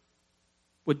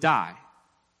 would die.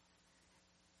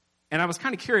 And I was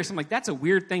kind of curious. I'm like, that's a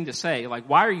weird thing to say. Like,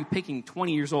 why are you picking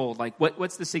 20 years old? Like,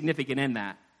 what's the significance in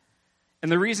that?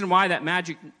 And the reason why that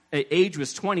magic age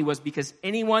was 20 was because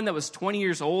anyone that was 20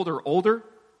 years old or older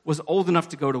was old enough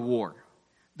to go to war.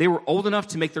 They were old enough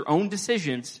to make their own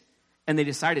decisions, and they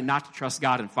decided not to trust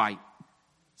God and fight.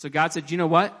 So God said, you know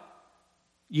what?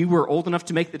 You were old enough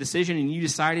to make the decision, and you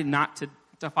decided not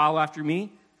to follow after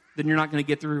me, then you're not going to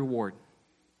get the reward.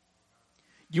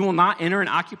 You will not enter and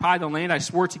occupy the land I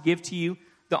swore to give to you.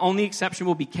 The only exception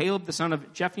will be Caleb, the son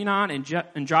of Jephunneh,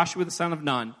 and Joshua, the son of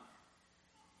Nun.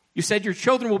 You said your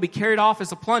children will be carried off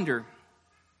as a plunder.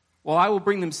 Well, I will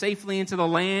bring them safely into the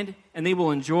land, and they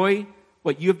will enjoy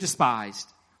what you have despised.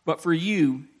 But for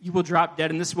you, you will drop dead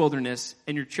in this wilderness,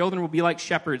 and your children will be like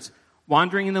shepherds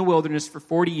wandering in the wilderness for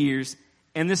 40 years.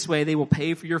 And this way they will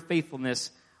pay for your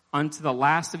faithfulness until the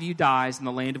last of you dies in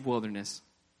the land of wilderness.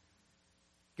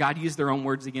 God used their own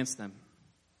words against them.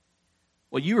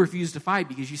 Well, you refused to fight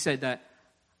because you said that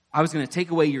I was going to take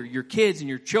away your kids and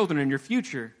your children and your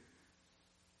future.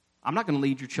 I'm not going to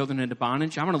lead your children into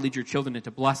bondage. I'm going to lead your children into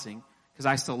blessing because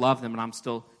I still love them and I'm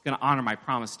still going to honor my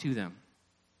promise to them.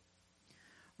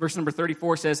 Verse number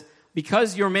 34 says,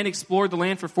 because your men explored the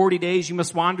land for 40 days, you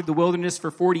must wander the wilderness for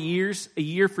 40 years, a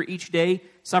year for each day,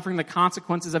 suffering the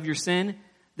consequences of your sin.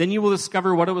 Then you will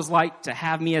discover what it was like to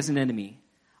have me as an enemy.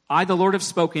 I, the Lord, have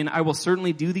spoken. I will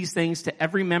certainly do these things to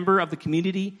every member of the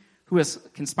community who has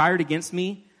conspired against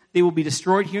me. They will be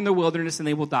destroyed here in the wilderness and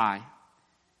they will die.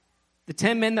 The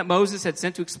 10 men that Moses had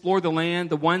sent to explore the land,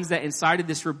 the ones that incited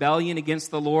this rebellion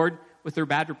against the Lord with their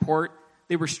bad report,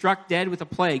 they were struck dead with a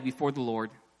plague before the Lord.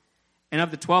 And of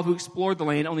the 12 who explored the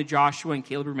land, only Joshua and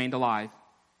Caleb remained alive.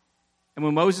 And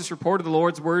when Moses reported the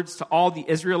Lord's words to all the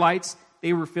Israelites,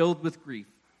 they were filled with grief.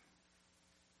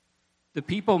 The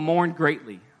people mourned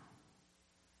greatly.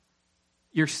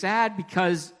 You're sad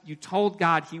because you told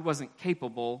God he wasn't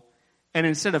capable, and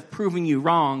instead of proving you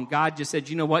wrong, God just said,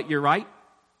 you know what, you're right,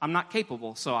 I'm not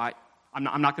capable, so I'm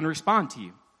not going to respond to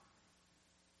you.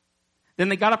 Then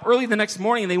they got up early the next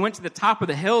morning, and they went to the top of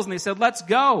the hills, and they said, let's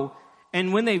go.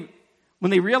 And when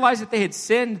they realized that they had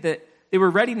sinned, that they were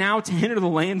ready now to enter the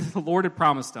land that the Lord had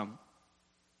promised them.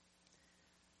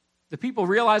 The people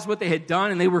realized what they had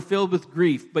done, and they were filled with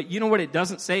grief. But you know what it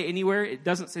doesn't say anywhere? It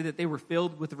doesn't say that they were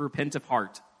filled with a repentant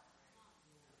heart.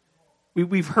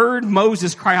 We've heard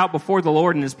Moses cry out before the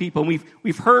Lord and his people, and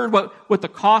we've heard what the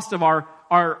cost of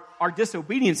our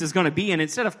disobedience is going to be. And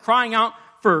instead of crying out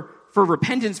for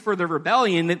repentance for the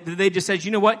rebellion, they just said,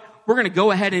 you know what? We're going to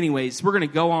go ahead anyways. We're going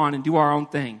to go on and do our own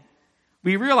thing.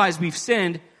 We realize we've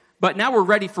sinned, but now we're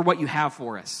ready for what you have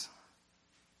for us.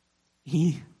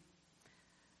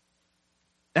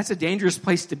 That's a dangerous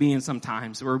place to be in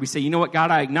sometimes, where we say, you know what,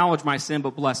 God, I acknowledge my sin,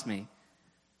 but bless me.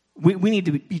 We need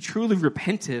to be truly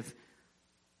repentive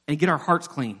and get our hearts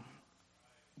clean.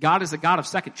 God is a God of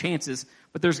second chances,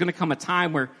 But there's going to come a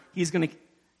time where he's going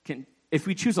to, if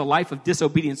we choose a life of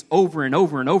disobedience over and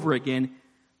over and over again,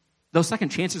 those second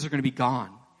chances are going to be gone.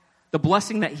 The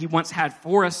blessing that he once had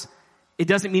for us, it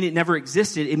doesn't mean it never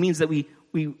existed. It means that we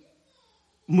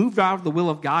moved out of the will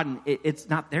of God and it's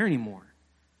not there anymore.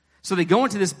 So they go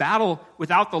into this battle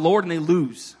without the Lord and they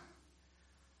lose.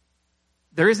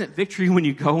 There isn't victory when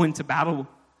you go into battle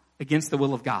against the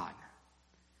will of God.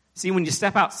 See, when you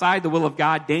step outside the will of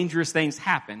God, dangerous things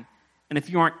happen. And if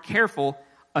you aren't careful,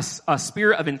 a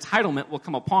spirit of entitlement will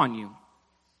come upon you.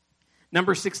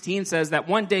 Number 16 says that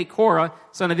one day Korah,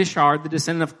 son of Ishar, the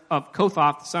descendant of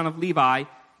Kohath, son of Levi,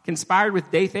 conspired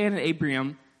with Dathan and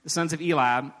Abiram, the sons of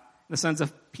Eliab, the sons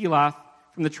of Pelath,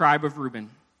 from the tribe of Reuben.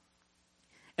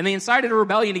 And they incited a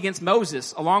rebellion against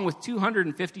Moses, along with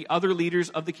 250 other leaders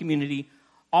of the community,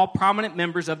 all prominent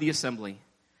members of the assembly.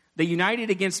 They united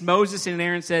against Moses and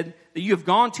Aaron, said that you have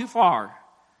gone too far.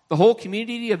 The whole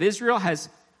community of Israel has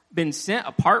been sent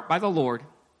apart by the Lord,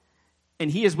 and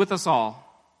he is with us all.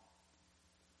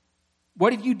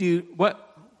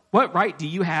 What right do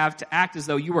you have to act as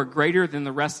though you are greater than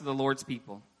the rest of the Lord's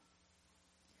people?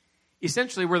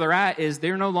 Essentially, where they're at is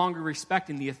they're no longer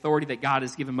respecting the authority that God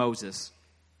has given Moses.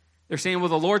 They're saying, well,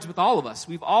 the Lord's with all of us.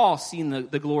 We've all seen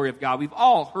the glory of God. We've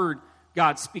all heard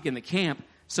God speak in the camp.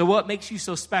 So what makes you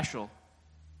so special?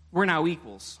 We're now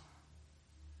equals.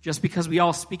 Just because we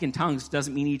all speak in tongues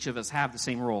doesn't mean each of us have the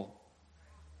same role.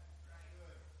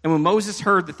 And when Moses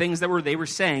heard the things that they were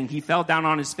saying, he fell down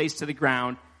on his face to the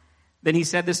ground. Then he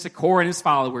said this to Korah and his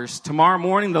followers, tomorrow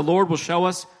morning the Lord will show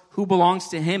us who belongs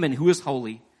to him and who is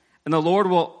holy. And the Lord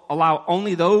will allow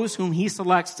only those whom he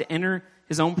selects to enter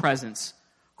his own presence.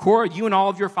 Korah, you and all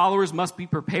of your followers must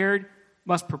prepare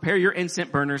your incense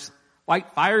burners, light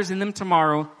fires in them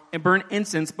tomorrow, and burn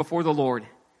incense before the Lord.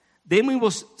 Then we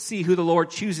will see who the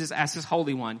Lord chooses as his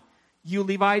Holy One. You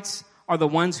Levites are the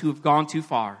ones who have gone too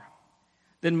far.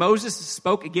 Then Moses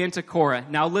spoke again to Korah.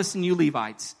 Now listen, you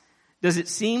Levites. Does it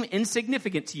seem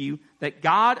insignificant to you that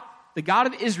God, the God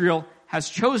of Israel, has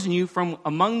chosen you from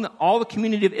among all the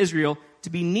community of Israel to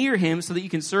be near him so that you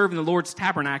can serve in the Lord's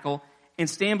tabernacle and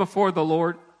stand before the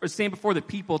Lord, or stand before the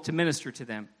people to minister to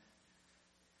them?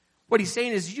 What he's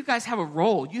saying is you guys have a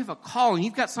role. You have a calling.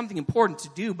 You've got something important to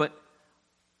do, but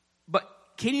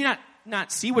can you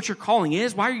not see what your calling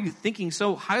is? Why are you thinking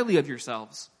so highly of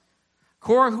yourselves?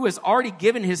 Korah, who has already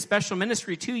given his special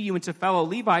ministry to you and to fellow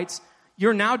Levites,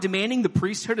 you're now demanding the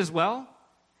priesthood as well?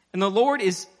 And the Lord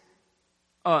is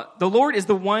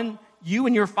the one you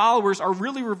and your followers are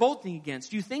really revolting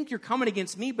against. You think you're coming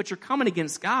against me, but you're coming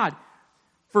against God.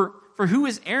 For who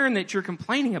is Aaron that you're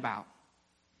complaining about?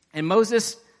 And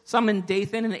Moses summoned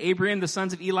Dathan and Abiram, the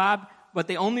sons of Eliab, but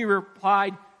they only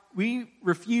replied, we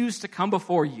refuse to come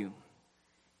before you.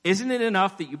 Isn't it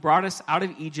enough that you brought us out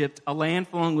of Egypt, a land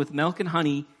flowing with milk and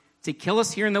honey, to kill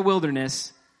us here in the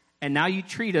wilderness, and now you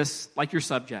treat us like your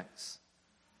subjects?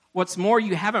 What's more,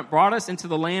 you haven't brought us into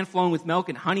the land flowing with milk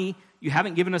and honey. You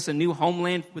haven't given us a new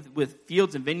homeland with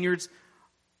fields and vineyards.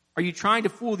 Are you trying to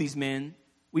fool these men?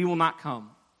 We will not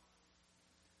come.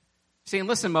 Saying,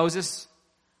 listen, Moses,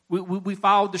 we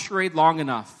followed the charade long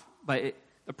enough, but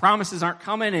the promises aren't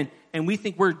coming, and we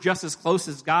think we're just as close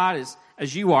as God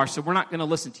as you are, so we're not going to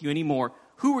listen to you anymore.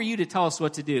 Who are you to tell us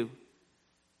what to do?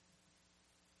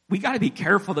 We got to be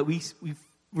careful that we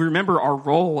remember our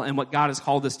role and what God has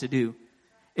called us to do.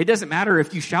 It doesn't matter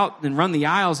if you shout and run the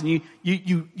aisles and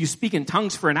you speak in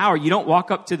tongues for an hour. You don't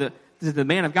walk up to the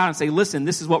man of God and say, listen,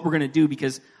 this is what we're going to do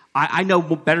because I know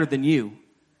better than you.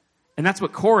 And that's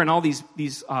what Korah and all these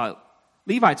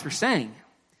Levites were saying.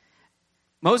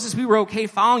 Moses, we were okay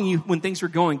following you when things were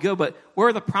going good, but where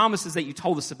are the promises that you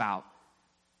told us about?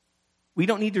 We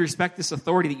don't need to respect this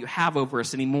authority that you have over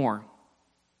us anymore.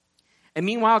 And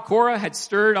meanwhile, Korah had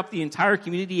stirred up the entire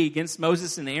community against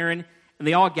Moses and Aaron, and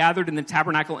they all gathered in the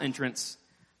tabernacle entrance.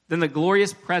 Then the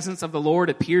glorious presence of the Lord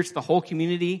appeared to the whole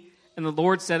community, and the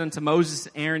Lord said unto Moses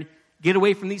and Aaron, get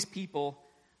away from these people,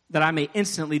 that I may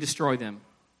instantly destroy them.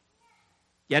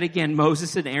 Yet again,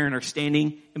 Moses and Aaron are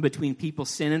standing in between people's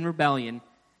sin and rebellion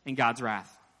and God's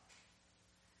wrath.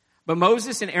 But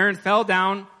Moses and Aaron fell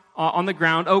down on the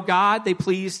ground. Oh God, they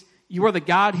pleased, you are the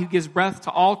God who gives breath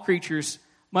to all creatures.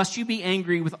 Must you be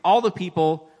angry with all the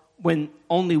people when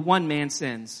only one man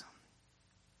sins?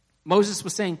 Moses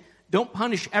was saying, don't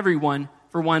punish everyone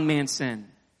for one man's sin.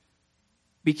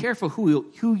 Be careful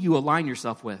who you align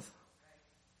yourself with.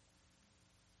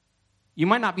 You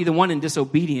might not be the one in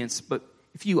disobedience, but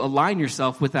if you align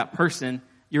yourself with that person,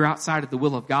 you're outside of the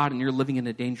will of God and you're living in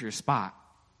a dangerous spot.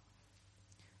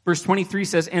 Verse 23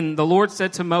 says, and the Lord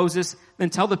said to Moses, then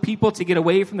tell the people to get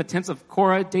away from the tents of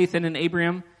Korah, Dathan, and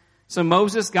Abiram. So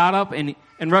Moses got up and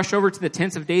rushed over to the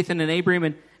tents of Dathan and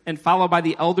Abiram and followed by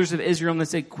the elders of Israel. And they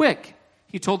said, quick,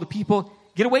 he told the people,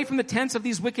 get away from the tents of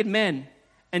these wicked men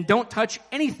and don't touch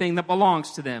anything that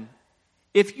belongs to them.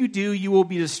 If you do, you will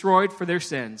be destroyed for their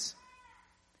sins.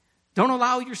 Don't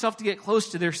allow yourself to get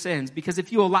close to their sins, because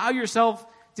if you allow yourself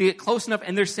to get close enough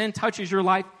and their sin touches your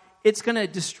life, it's going to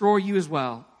destroy you as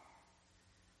well.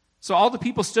 So all the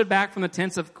people stood back from the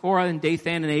tents of Korah and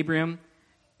Dathan and Abiram.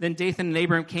 Then Dathan and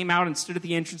Abiram came out and stood at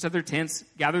the entrance of their tents,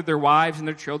 gathered their wives and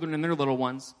their children and their little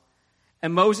ones.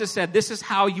 And Moses said, this is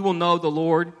how you will know the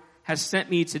Lord has sent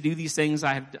me to do these things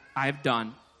I have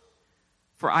done.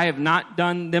 For I have not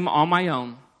done them on my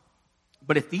own.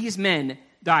 But if these men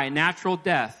die a natural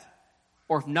death,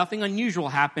 or if nothing unusual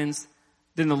happens,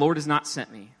 then the Lord has not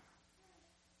sent me.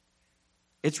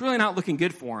 It's really not looking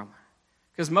good for them.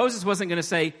 Because Moses wasn't going to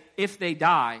say, if they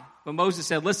die. But Moses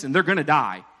said, listen, they're going to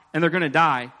die. And they're going to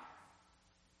die.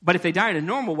 But if they die in a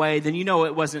normal way, then you know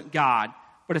it wasn't God.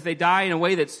 But if they die in a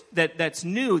way that's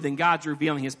new, then God's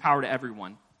revealing his power to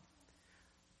everyone.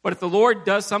 But if the Lord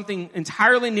does something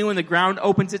entirely new and the ground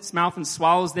opens its mouth and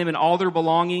swallows them and all their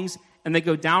belongings, and they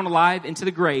go down alive into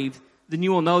the grave, then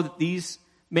you will know that these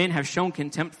men have shown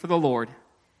contempt for the Lord.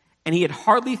 And he had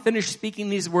hardly finished speaking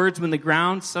these words when the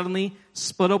ground suddenly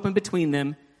split open between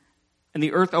them, and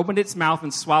the earth opened its mouth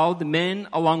and swallowed the men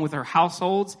along with their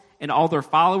households and all their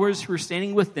followers who were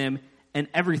standing with them and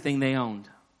everything they owned.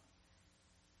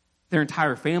 Their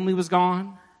entire family was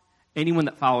gone. Anyone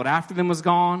that followed after them was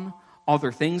gone. All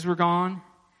their things were gone.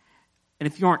 And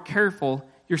if you aren't careful,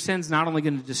 your sin's not only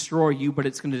going to destroy you, but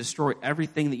it's going to destroy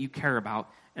everything that you care about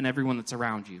and everyone that's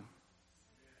around you.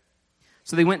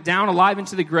 So they went down alive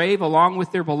into the grave along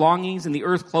with their belongings, and the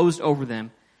earth closed over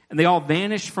them. And they all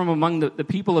vanished from among the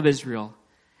people of Israel.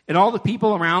 And all the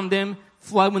people around them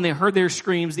fled when they heard their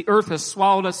screams. The earth has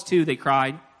swallowed us too, they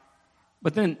cried.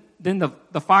 But then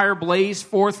the fire blazed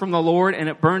forth from the Lord, and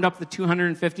it burned up the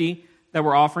 250 that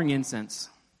were offering incense.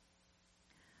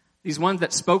 These ones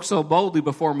that spoke so boldly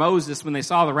before Moses, when they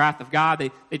saw the wrath of God,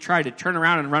 they tried to turn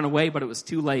around and run away, but it was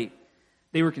too late.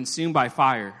 They were consumed by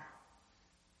fire.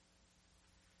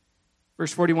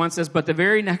 Verse 41 says, but the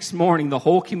very next morning, the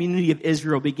whole community of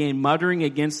Israel began muttering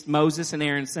against Moses and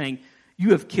Aaron, saying,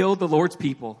 you have killed the Lord's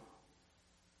people.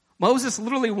 Moses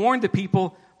literally warned the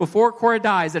people before Korah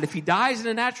dies that if he dies in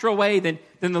a natural way, then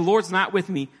the Lord's not with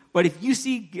me. But if you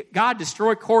see God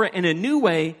destroy Korah in a new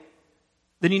way,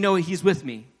 then you know he's with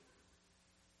me.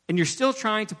 And you're still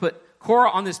trying to put Korah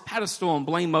on this pedestal and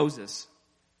blame Moses.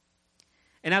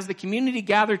 And as the community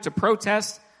gathered to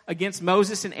protest against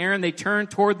Moses and Aaron, they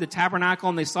turned toward the tabernacle,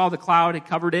 and they saw the cloud had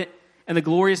covered it, and the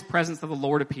glorious presence of the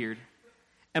Lord appeared.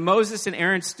 And Moses and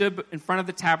Aaron stood in front of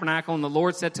the tabernacle, and the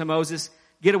Lord said to Moses,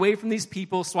 get away from these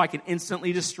people so I can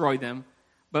instantly destroy them.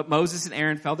 But Moses and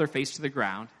Aaron fell their face to the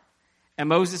ground. And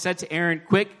Moses said to Aaron,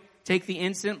 quick, take the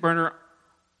incense burner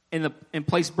and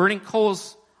place burning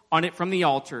coals on it from the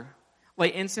altar.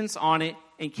 Lay incense on it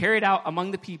and carry it out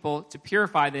among the people to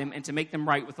purify them and to make them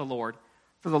right with the Lord.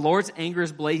 For the Lord's anger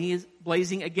is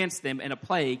blazing against them, and a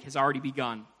plague has already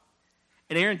begun.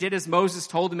 And Aaron did as Moses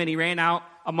told him, and he ran out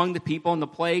among the people, and the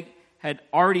plague had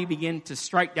already begun to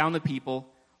strike down the people.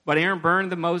 But Aaron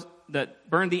burned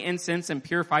the incense and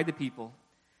purified the people.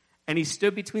 And he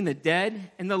stood between the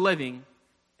dead and the living,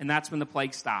 and that's when the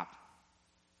plague stopped.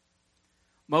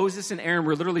 Moses and Aaron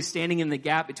were literally standing in the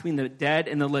gap between the dead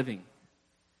and the living.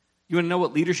 You want to know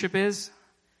what leadership is?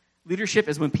 Leadership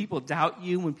is when people doubt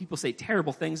you, when people say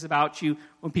terrible things about you,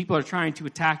 when people are trying to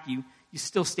attack you, you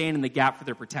still stand in the gap for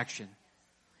their protection.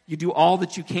 You do all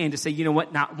that you can to say, you know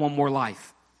what, not one more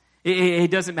life.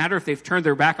 It doesn't matter if they've turned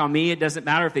their back on me. It doesn't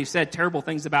matter if they've said terrible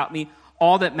things about me.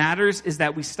 All that matters is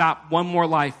that we stop one more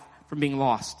life from being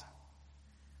lost.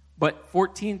 But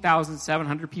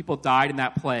 14,700 people died in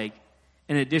that plague,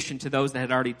 in addition to those that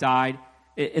had already died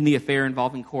in the affair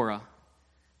involving Korah.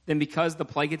 Then because the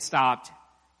plague had stopped,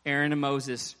 Aaron and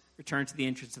Moses returned to the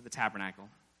entrance of the tabernacle.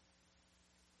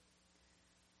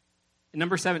 And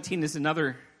number 17 is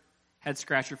another head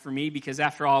scratcher for me, because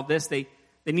after all this, they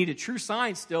need a true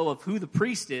sign still of who the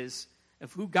priest is,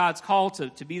 of who God's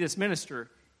called to be this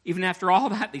minister. Even after all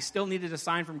that, they still needed a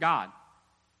sign from God.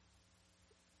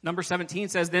 Number 17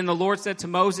 says, then the Lord said to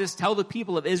Moses, tell the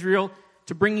people of Israel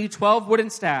to bring you 12 wooden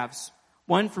staves,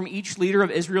 one from each leader of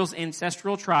Israel's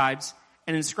ancestral tribes,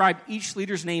 and inscribe each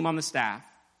leader's name on the staff.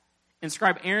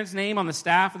 Inscribe Aaron's name on the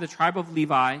staff of the tribe of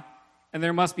Levi, and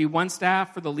there must be one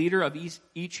staff for the leader of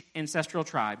each ancestral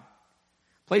tribe.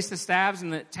 Place the staves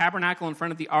in the tabernacle in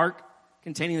front of the ark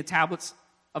containing the tablets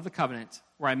of the covenant,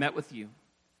 where I met with you.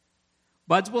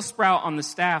 Buds will sprout on the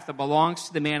staff that belongs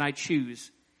to the man I choose,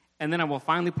 and then I will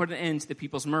finally put an end to the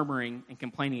people's murmuring and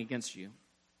complaining against you."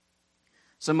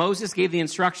 So Moses gave the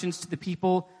instructions to the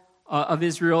people of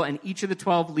Israel, and each of the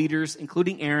 12 leaders,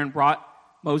 including Aaron, brought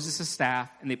Moses' staff,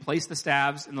 and they placed the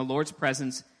staffs in the Lord's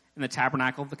presence in the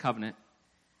tabernacle of the covenant.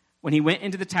 When he went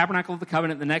into the tabernacle of the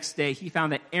covenant the next day, he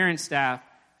found that Aaron's staff,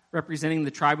 representing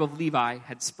the tribe of Levi,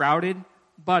 had sprouted,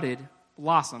 budded,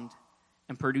 blossomed,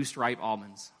 and produced ripe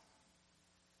almonds.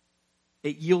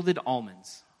 It yielded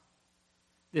almonds.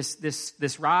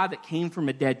 This rod that came from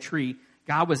a dead tree,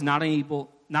 God was not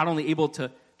only able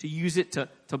to use it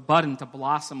to bud and to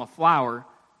blossom a flower,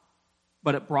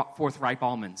 but it brought forth ripe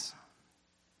almonds.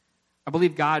 I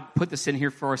believe God put this in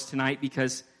here for us tonight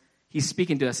because he's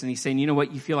speaking to us and he's saying, you know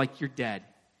what, you feel like you're dead.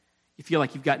 You feel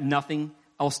like you've got nothing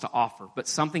else to offer. But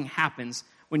something happens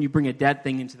when you bring a dead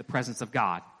thing into the presence of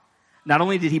God. Not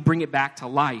only did he bring it back to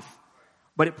life,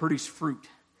 but it produced fruit.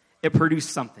 It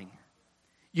produced something.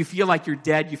 You feel like you're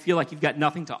dead. You feel like you've got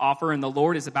nothing to offer, and the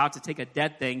Lord is about to take a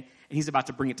dead thing, and he's about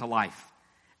to bring it to life.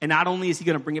 And not only is he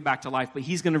going to bring it back to life, but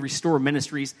he's going to restore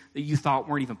ministries that you thought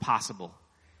weren't even possible.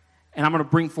 And I'm going to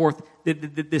bring forth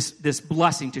this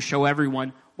blessing to show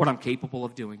everyone what I'm capable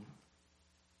of doing.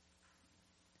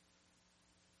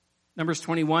 Numbers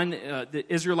 21, the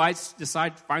Israelites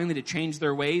decide finally to change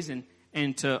their ways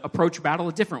and to approach battle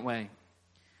a different way.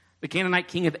 The Canaanite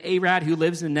king of Arad, who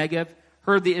lives in Negev,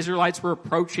 heard the Israelites were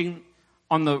approaching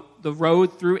on the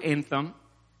road through Anthem.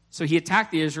 So he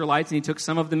attacked the Israelites and he took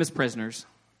some of them as prisoners.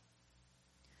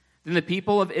 Then the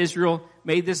people of Israel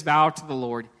made this vow to the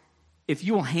Lord: "If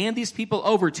you will hand these people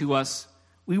over to us,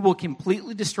 we will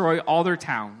completely destroy all their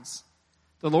towns."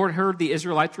 The Lord heard the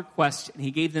Israelites' request, and he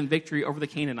gave them victory over the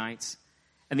Canaanites.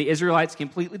 And the Israelites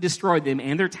completely destroyed them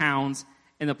and their towns,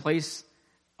 and the place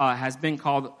has been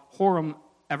called Horem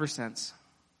ever since.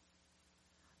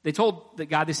 They told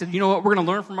God, they said, you know what, we're going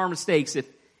to learn from our mistakes.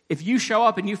 If you show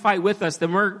up and you fight with us,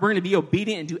 then we're going to be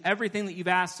obedient and do everything that you've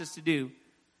asked us to do.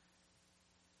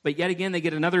 But yet again, they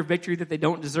get another victory that they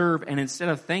don't deserve, and instead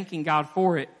of thanking God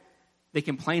for it, they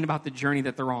complain about the journey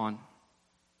that they're on.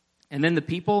 And then the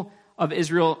people of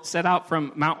Israel set out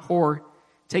from Mount Hor,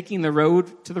 taking the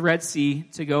road to the Red Sea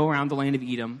to go around the land of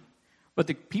Edom. But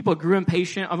the people grew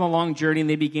impatient on the long journey, and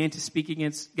they began to speak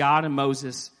against God and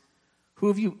Moses.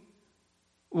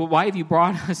 Why have you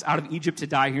brought us out of Egypt to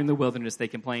die here in the wilderness, they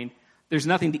complained. There's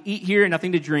nothing to eat here and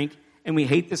nothing to drink, and we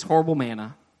hate this horrible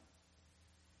manna.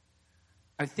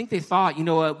 I think they thought, you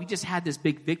know what, we just had this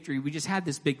big victory. We just had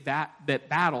this big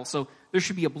battle, so there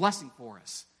should be a blessing for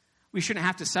us. We shouldn't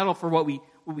have to settle for what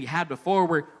we had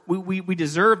before. We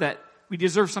deserve that. We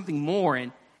deserve something more.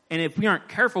 And if we aren't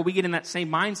careful, we get in that same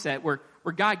mindset where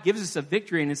God gives us a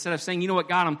victory, and instead of saying, you know what,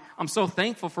 God, I'm so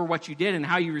thankful for what you did and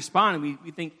how you responded,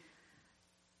 we think,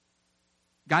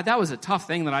 God, that was a tough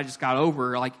thing that I just got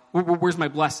over. Like, where's my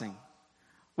blessing?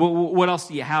 What else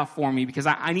do you have for me? Because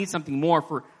I need something more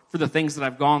for the things that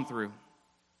I've gone through.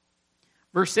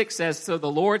 Verse 6 says, "So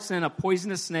the Lord sent a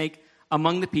poisonous snake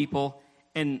among the people,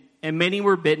 and many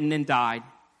were bitten and died.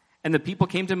 And the people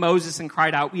came to Moses and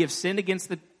cried out, we have sinned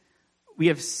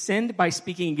by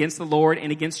speaking against the Lord and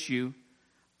against you.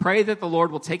 Pray that the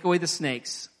Lord will take away the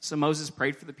snakes." So Moses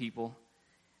prayed for the people.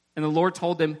 And the Lord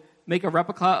told them, "Make a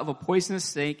replica of a poisonous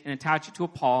snake and attach it to a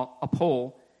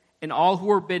pole, and all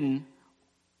who are bitten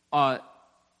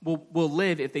will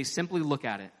live if they simply look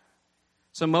at it."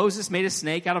 So Moses made a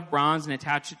snake out of bronze and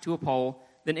attached it to a pole.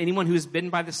 Then anyone who was bitten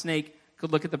by the snake could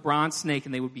look at the bronze snake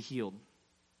and they would be healed.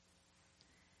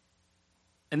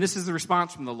 And this is the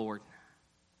response from the Lord.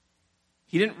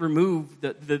 He didn't remove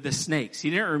the snakes. He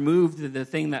didn't remove the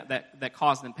thing that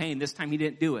caused them pain. This time he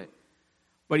didn't do it.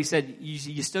 But he said,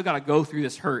 you still got to go through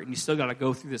this hurt and you still got to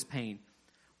go through this pain.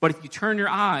 But if you turn your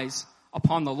eyes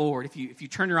upon the Lord, if you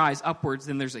turn your eyes upwards,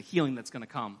 then there's a healing that's going to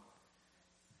come.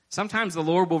 Sometimes the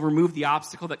Lord will remove the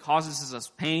obstacle that causes us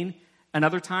pain, and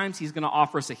other times he's going to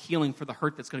offer us a healing for the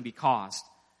hurt that's going to be caused.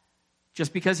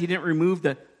 Just because he didn't remove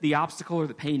the obstacle or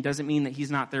the pain doesn't mean that he's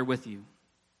not there with you.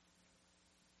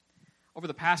 Over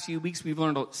the past few weeks, we've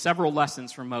learned several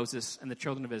lessons from Moses and the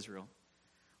children of Israel.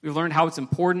 We've learned how it's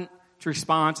important to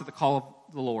respond to the call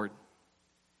of the Lord.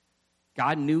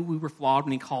 God knew we were flawed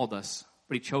when he called us,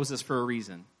 but he chose us for a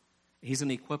reason. He's going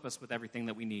to equip us with everything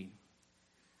that we need.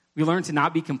 We learn to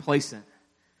not be complacent.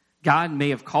 God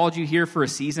may have called you here for a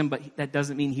season, but that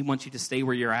doesn't mean he wants you to stay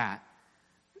where you're at.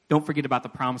 Don't forget about the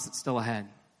promise that's still ahead.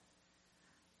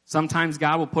 Sometimes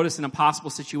God will put us in impossible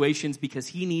situations because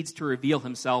he needs to reveal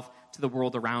himself to the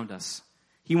world around us.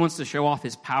 He wants to show off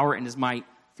his power and his might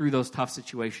through those tough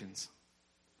situations.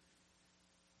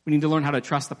 We need to learn how to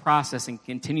trust the process and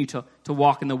continue to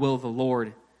walk in the will of the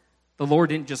Lord. The Lord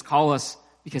didn't just call us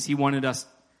because he wanted us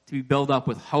to be built up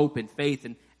with hope and faith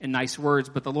and nice words,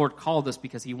 but the Lord called us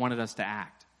because he wanted us to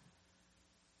act.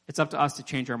 It's up to us to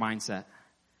change our mindset.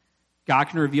 God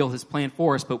can reveal his plan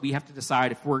for us, but we have to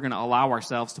decide if we're going to allow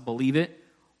ourselves to believe it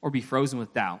or be frozen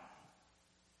with doubt.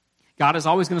 God is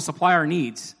always going to supply our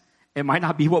needs. It might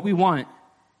not be what we want,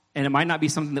 and it might not be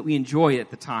something that we enjoy at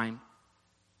the time.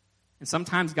 And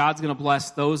sometimes God's going to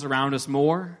bless those around us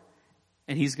more,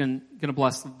 and he's going to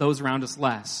bless those around us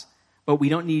less. But we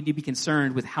don't need to be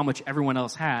concerned with how much everyone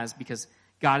else has, because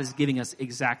God is giving us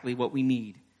exactly what we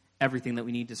need, everything that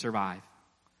we need to survive.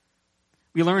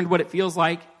 We learned what it feels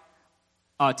like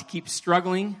to keep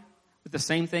struggling with the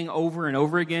same thing over and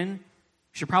over again.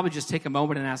 We should probably just take a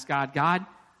moment and ask God, God,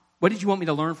 what did you want me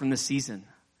to learn from this season?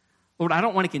 Lord, I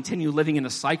don't want to continue living in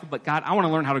a cycle, but God, I want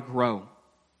to learn how to grow.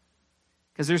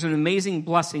 Because there's an amazing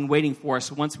blessing waiting for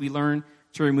us once we learn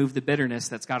to remove the bitterness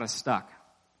that's got us stuck.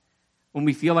 When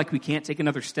we feel like we can't take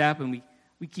another step and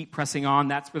we keep pressing on,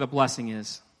 that's where the blessing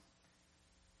is.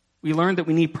 We learned that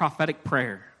we need prophetic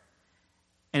prayer.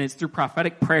 And it's through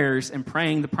prophetic prayers and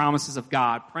praying the promises of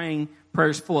God, praying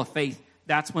prayers full of faith,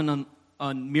 that's when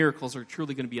miracles are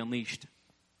truly going to be unleashed.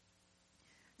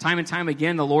 Time and time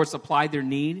again, the Lord supplied their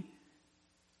need.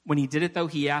 When he did it, though,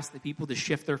 he asked the people to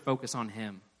shift their focus on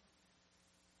him.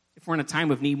 If we're in a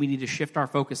time of need, we need to shift our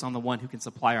focus on the one who can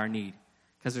supply our need,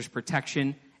 because there's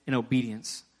protection and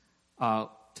obedience to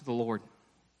the Lord.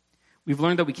 We've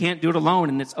learned that we can't do it alone,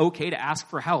 and it's okay to ask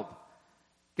for help.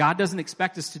 God doesn't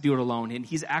expect us to do it alone, and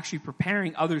he's actually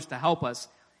preparing others to help us.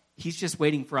 He's just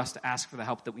waiting for us to ask for the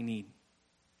help that we need.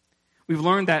 We've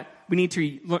learned that we need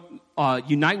to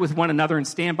unite with one another and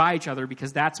stand by each other,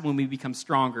 because that's when we become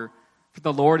stronger. For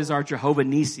the Lord is our Jehovah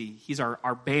Nissi. He's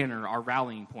our banner, our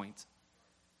rallying point.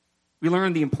 We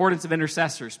learned the importance of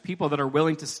intercessors, people that are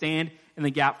willing to stand in the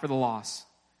gap for the lost.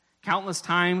 Countless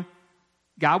times,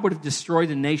 God would have destroyed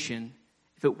a nation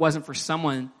if it wasn't for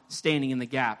someone standing in the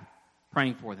gap,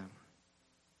 praying for them.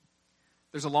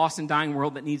 There's a lost and dying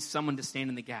world that needs someone to stand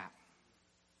in the gap.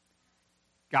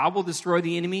 God will destroy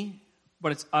the enemy,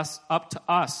 but it's up to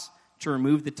us to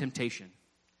remove the temptation.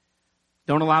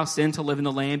 Don't allow sin to live in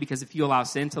the land, because if you allow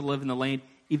sin to live in the land,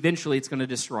 eventually it's going to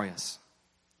destroy us.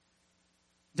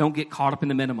 Don't get caught up in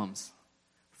the minimums.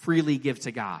 Freely give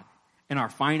to God. In our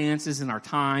finances, in our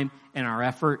time, and our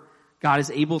effort, God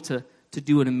is able to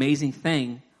do an amazing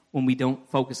thing when we don't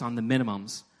focus on the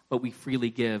minimums, but we freely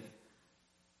give.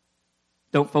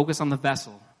 Don't focus on the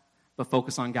vessel, but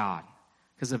focus on God.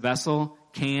 Because a vessel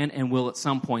can and will at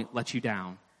some point let you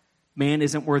down. Man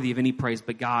isn't worthy of any praise,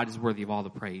 but God is worthy of all the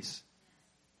praise.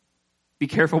 Be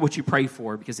careful what you pray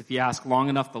for, because if you ask long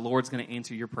enough, the Lord's going to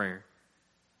answer your prayer.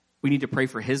 We need to pray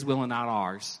for his will and not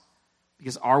ours,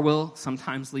 because our will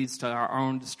sometimes leads to our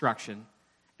own destruction,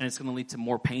 and it's going to lead to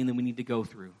more pain than we need to go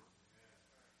through.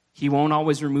 He won't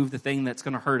always remove the thing that's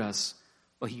going to hurt us,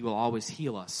 but he will always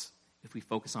heal us if we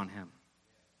focus on him.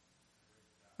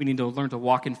 We need to learn to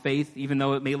walk in faith, even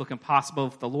though it may look impossible.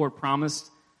 If the Lord promised,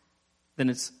 then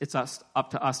it's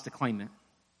up to us to claim it.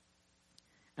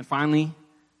 And finally,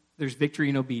 there's victory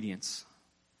in obedience.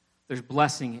 There's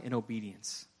blessing in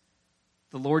obedience.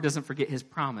 The Lord doesn't forget his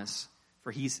promise,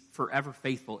 for he's forever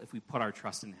faithful if we put our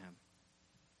trust in him.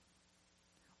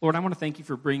 Lord, I want to thank you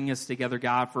for bringing us together,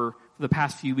 God, for the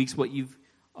past few weeks, what you've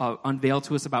unveiled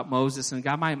to us about Moses. And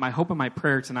God, my hope and my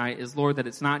prayer tonight is, Lord, that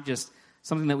it's not just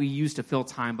something that we use to fill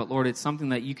time, but Lord, it's something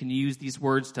that you can use these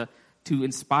words to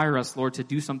inspire us, Lord, to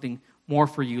do something more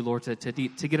for you, Lord, to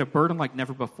get a burden like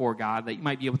never before, God, that you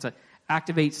might be able to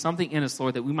activate something in us,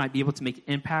 Lord, that we might be able to make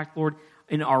impact, Lord,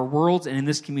 in our worlds and in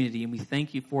this community. And we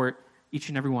thank you for it, each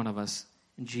and every one of us.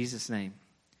 In Jesus' name,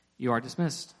 you are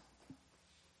dismissed.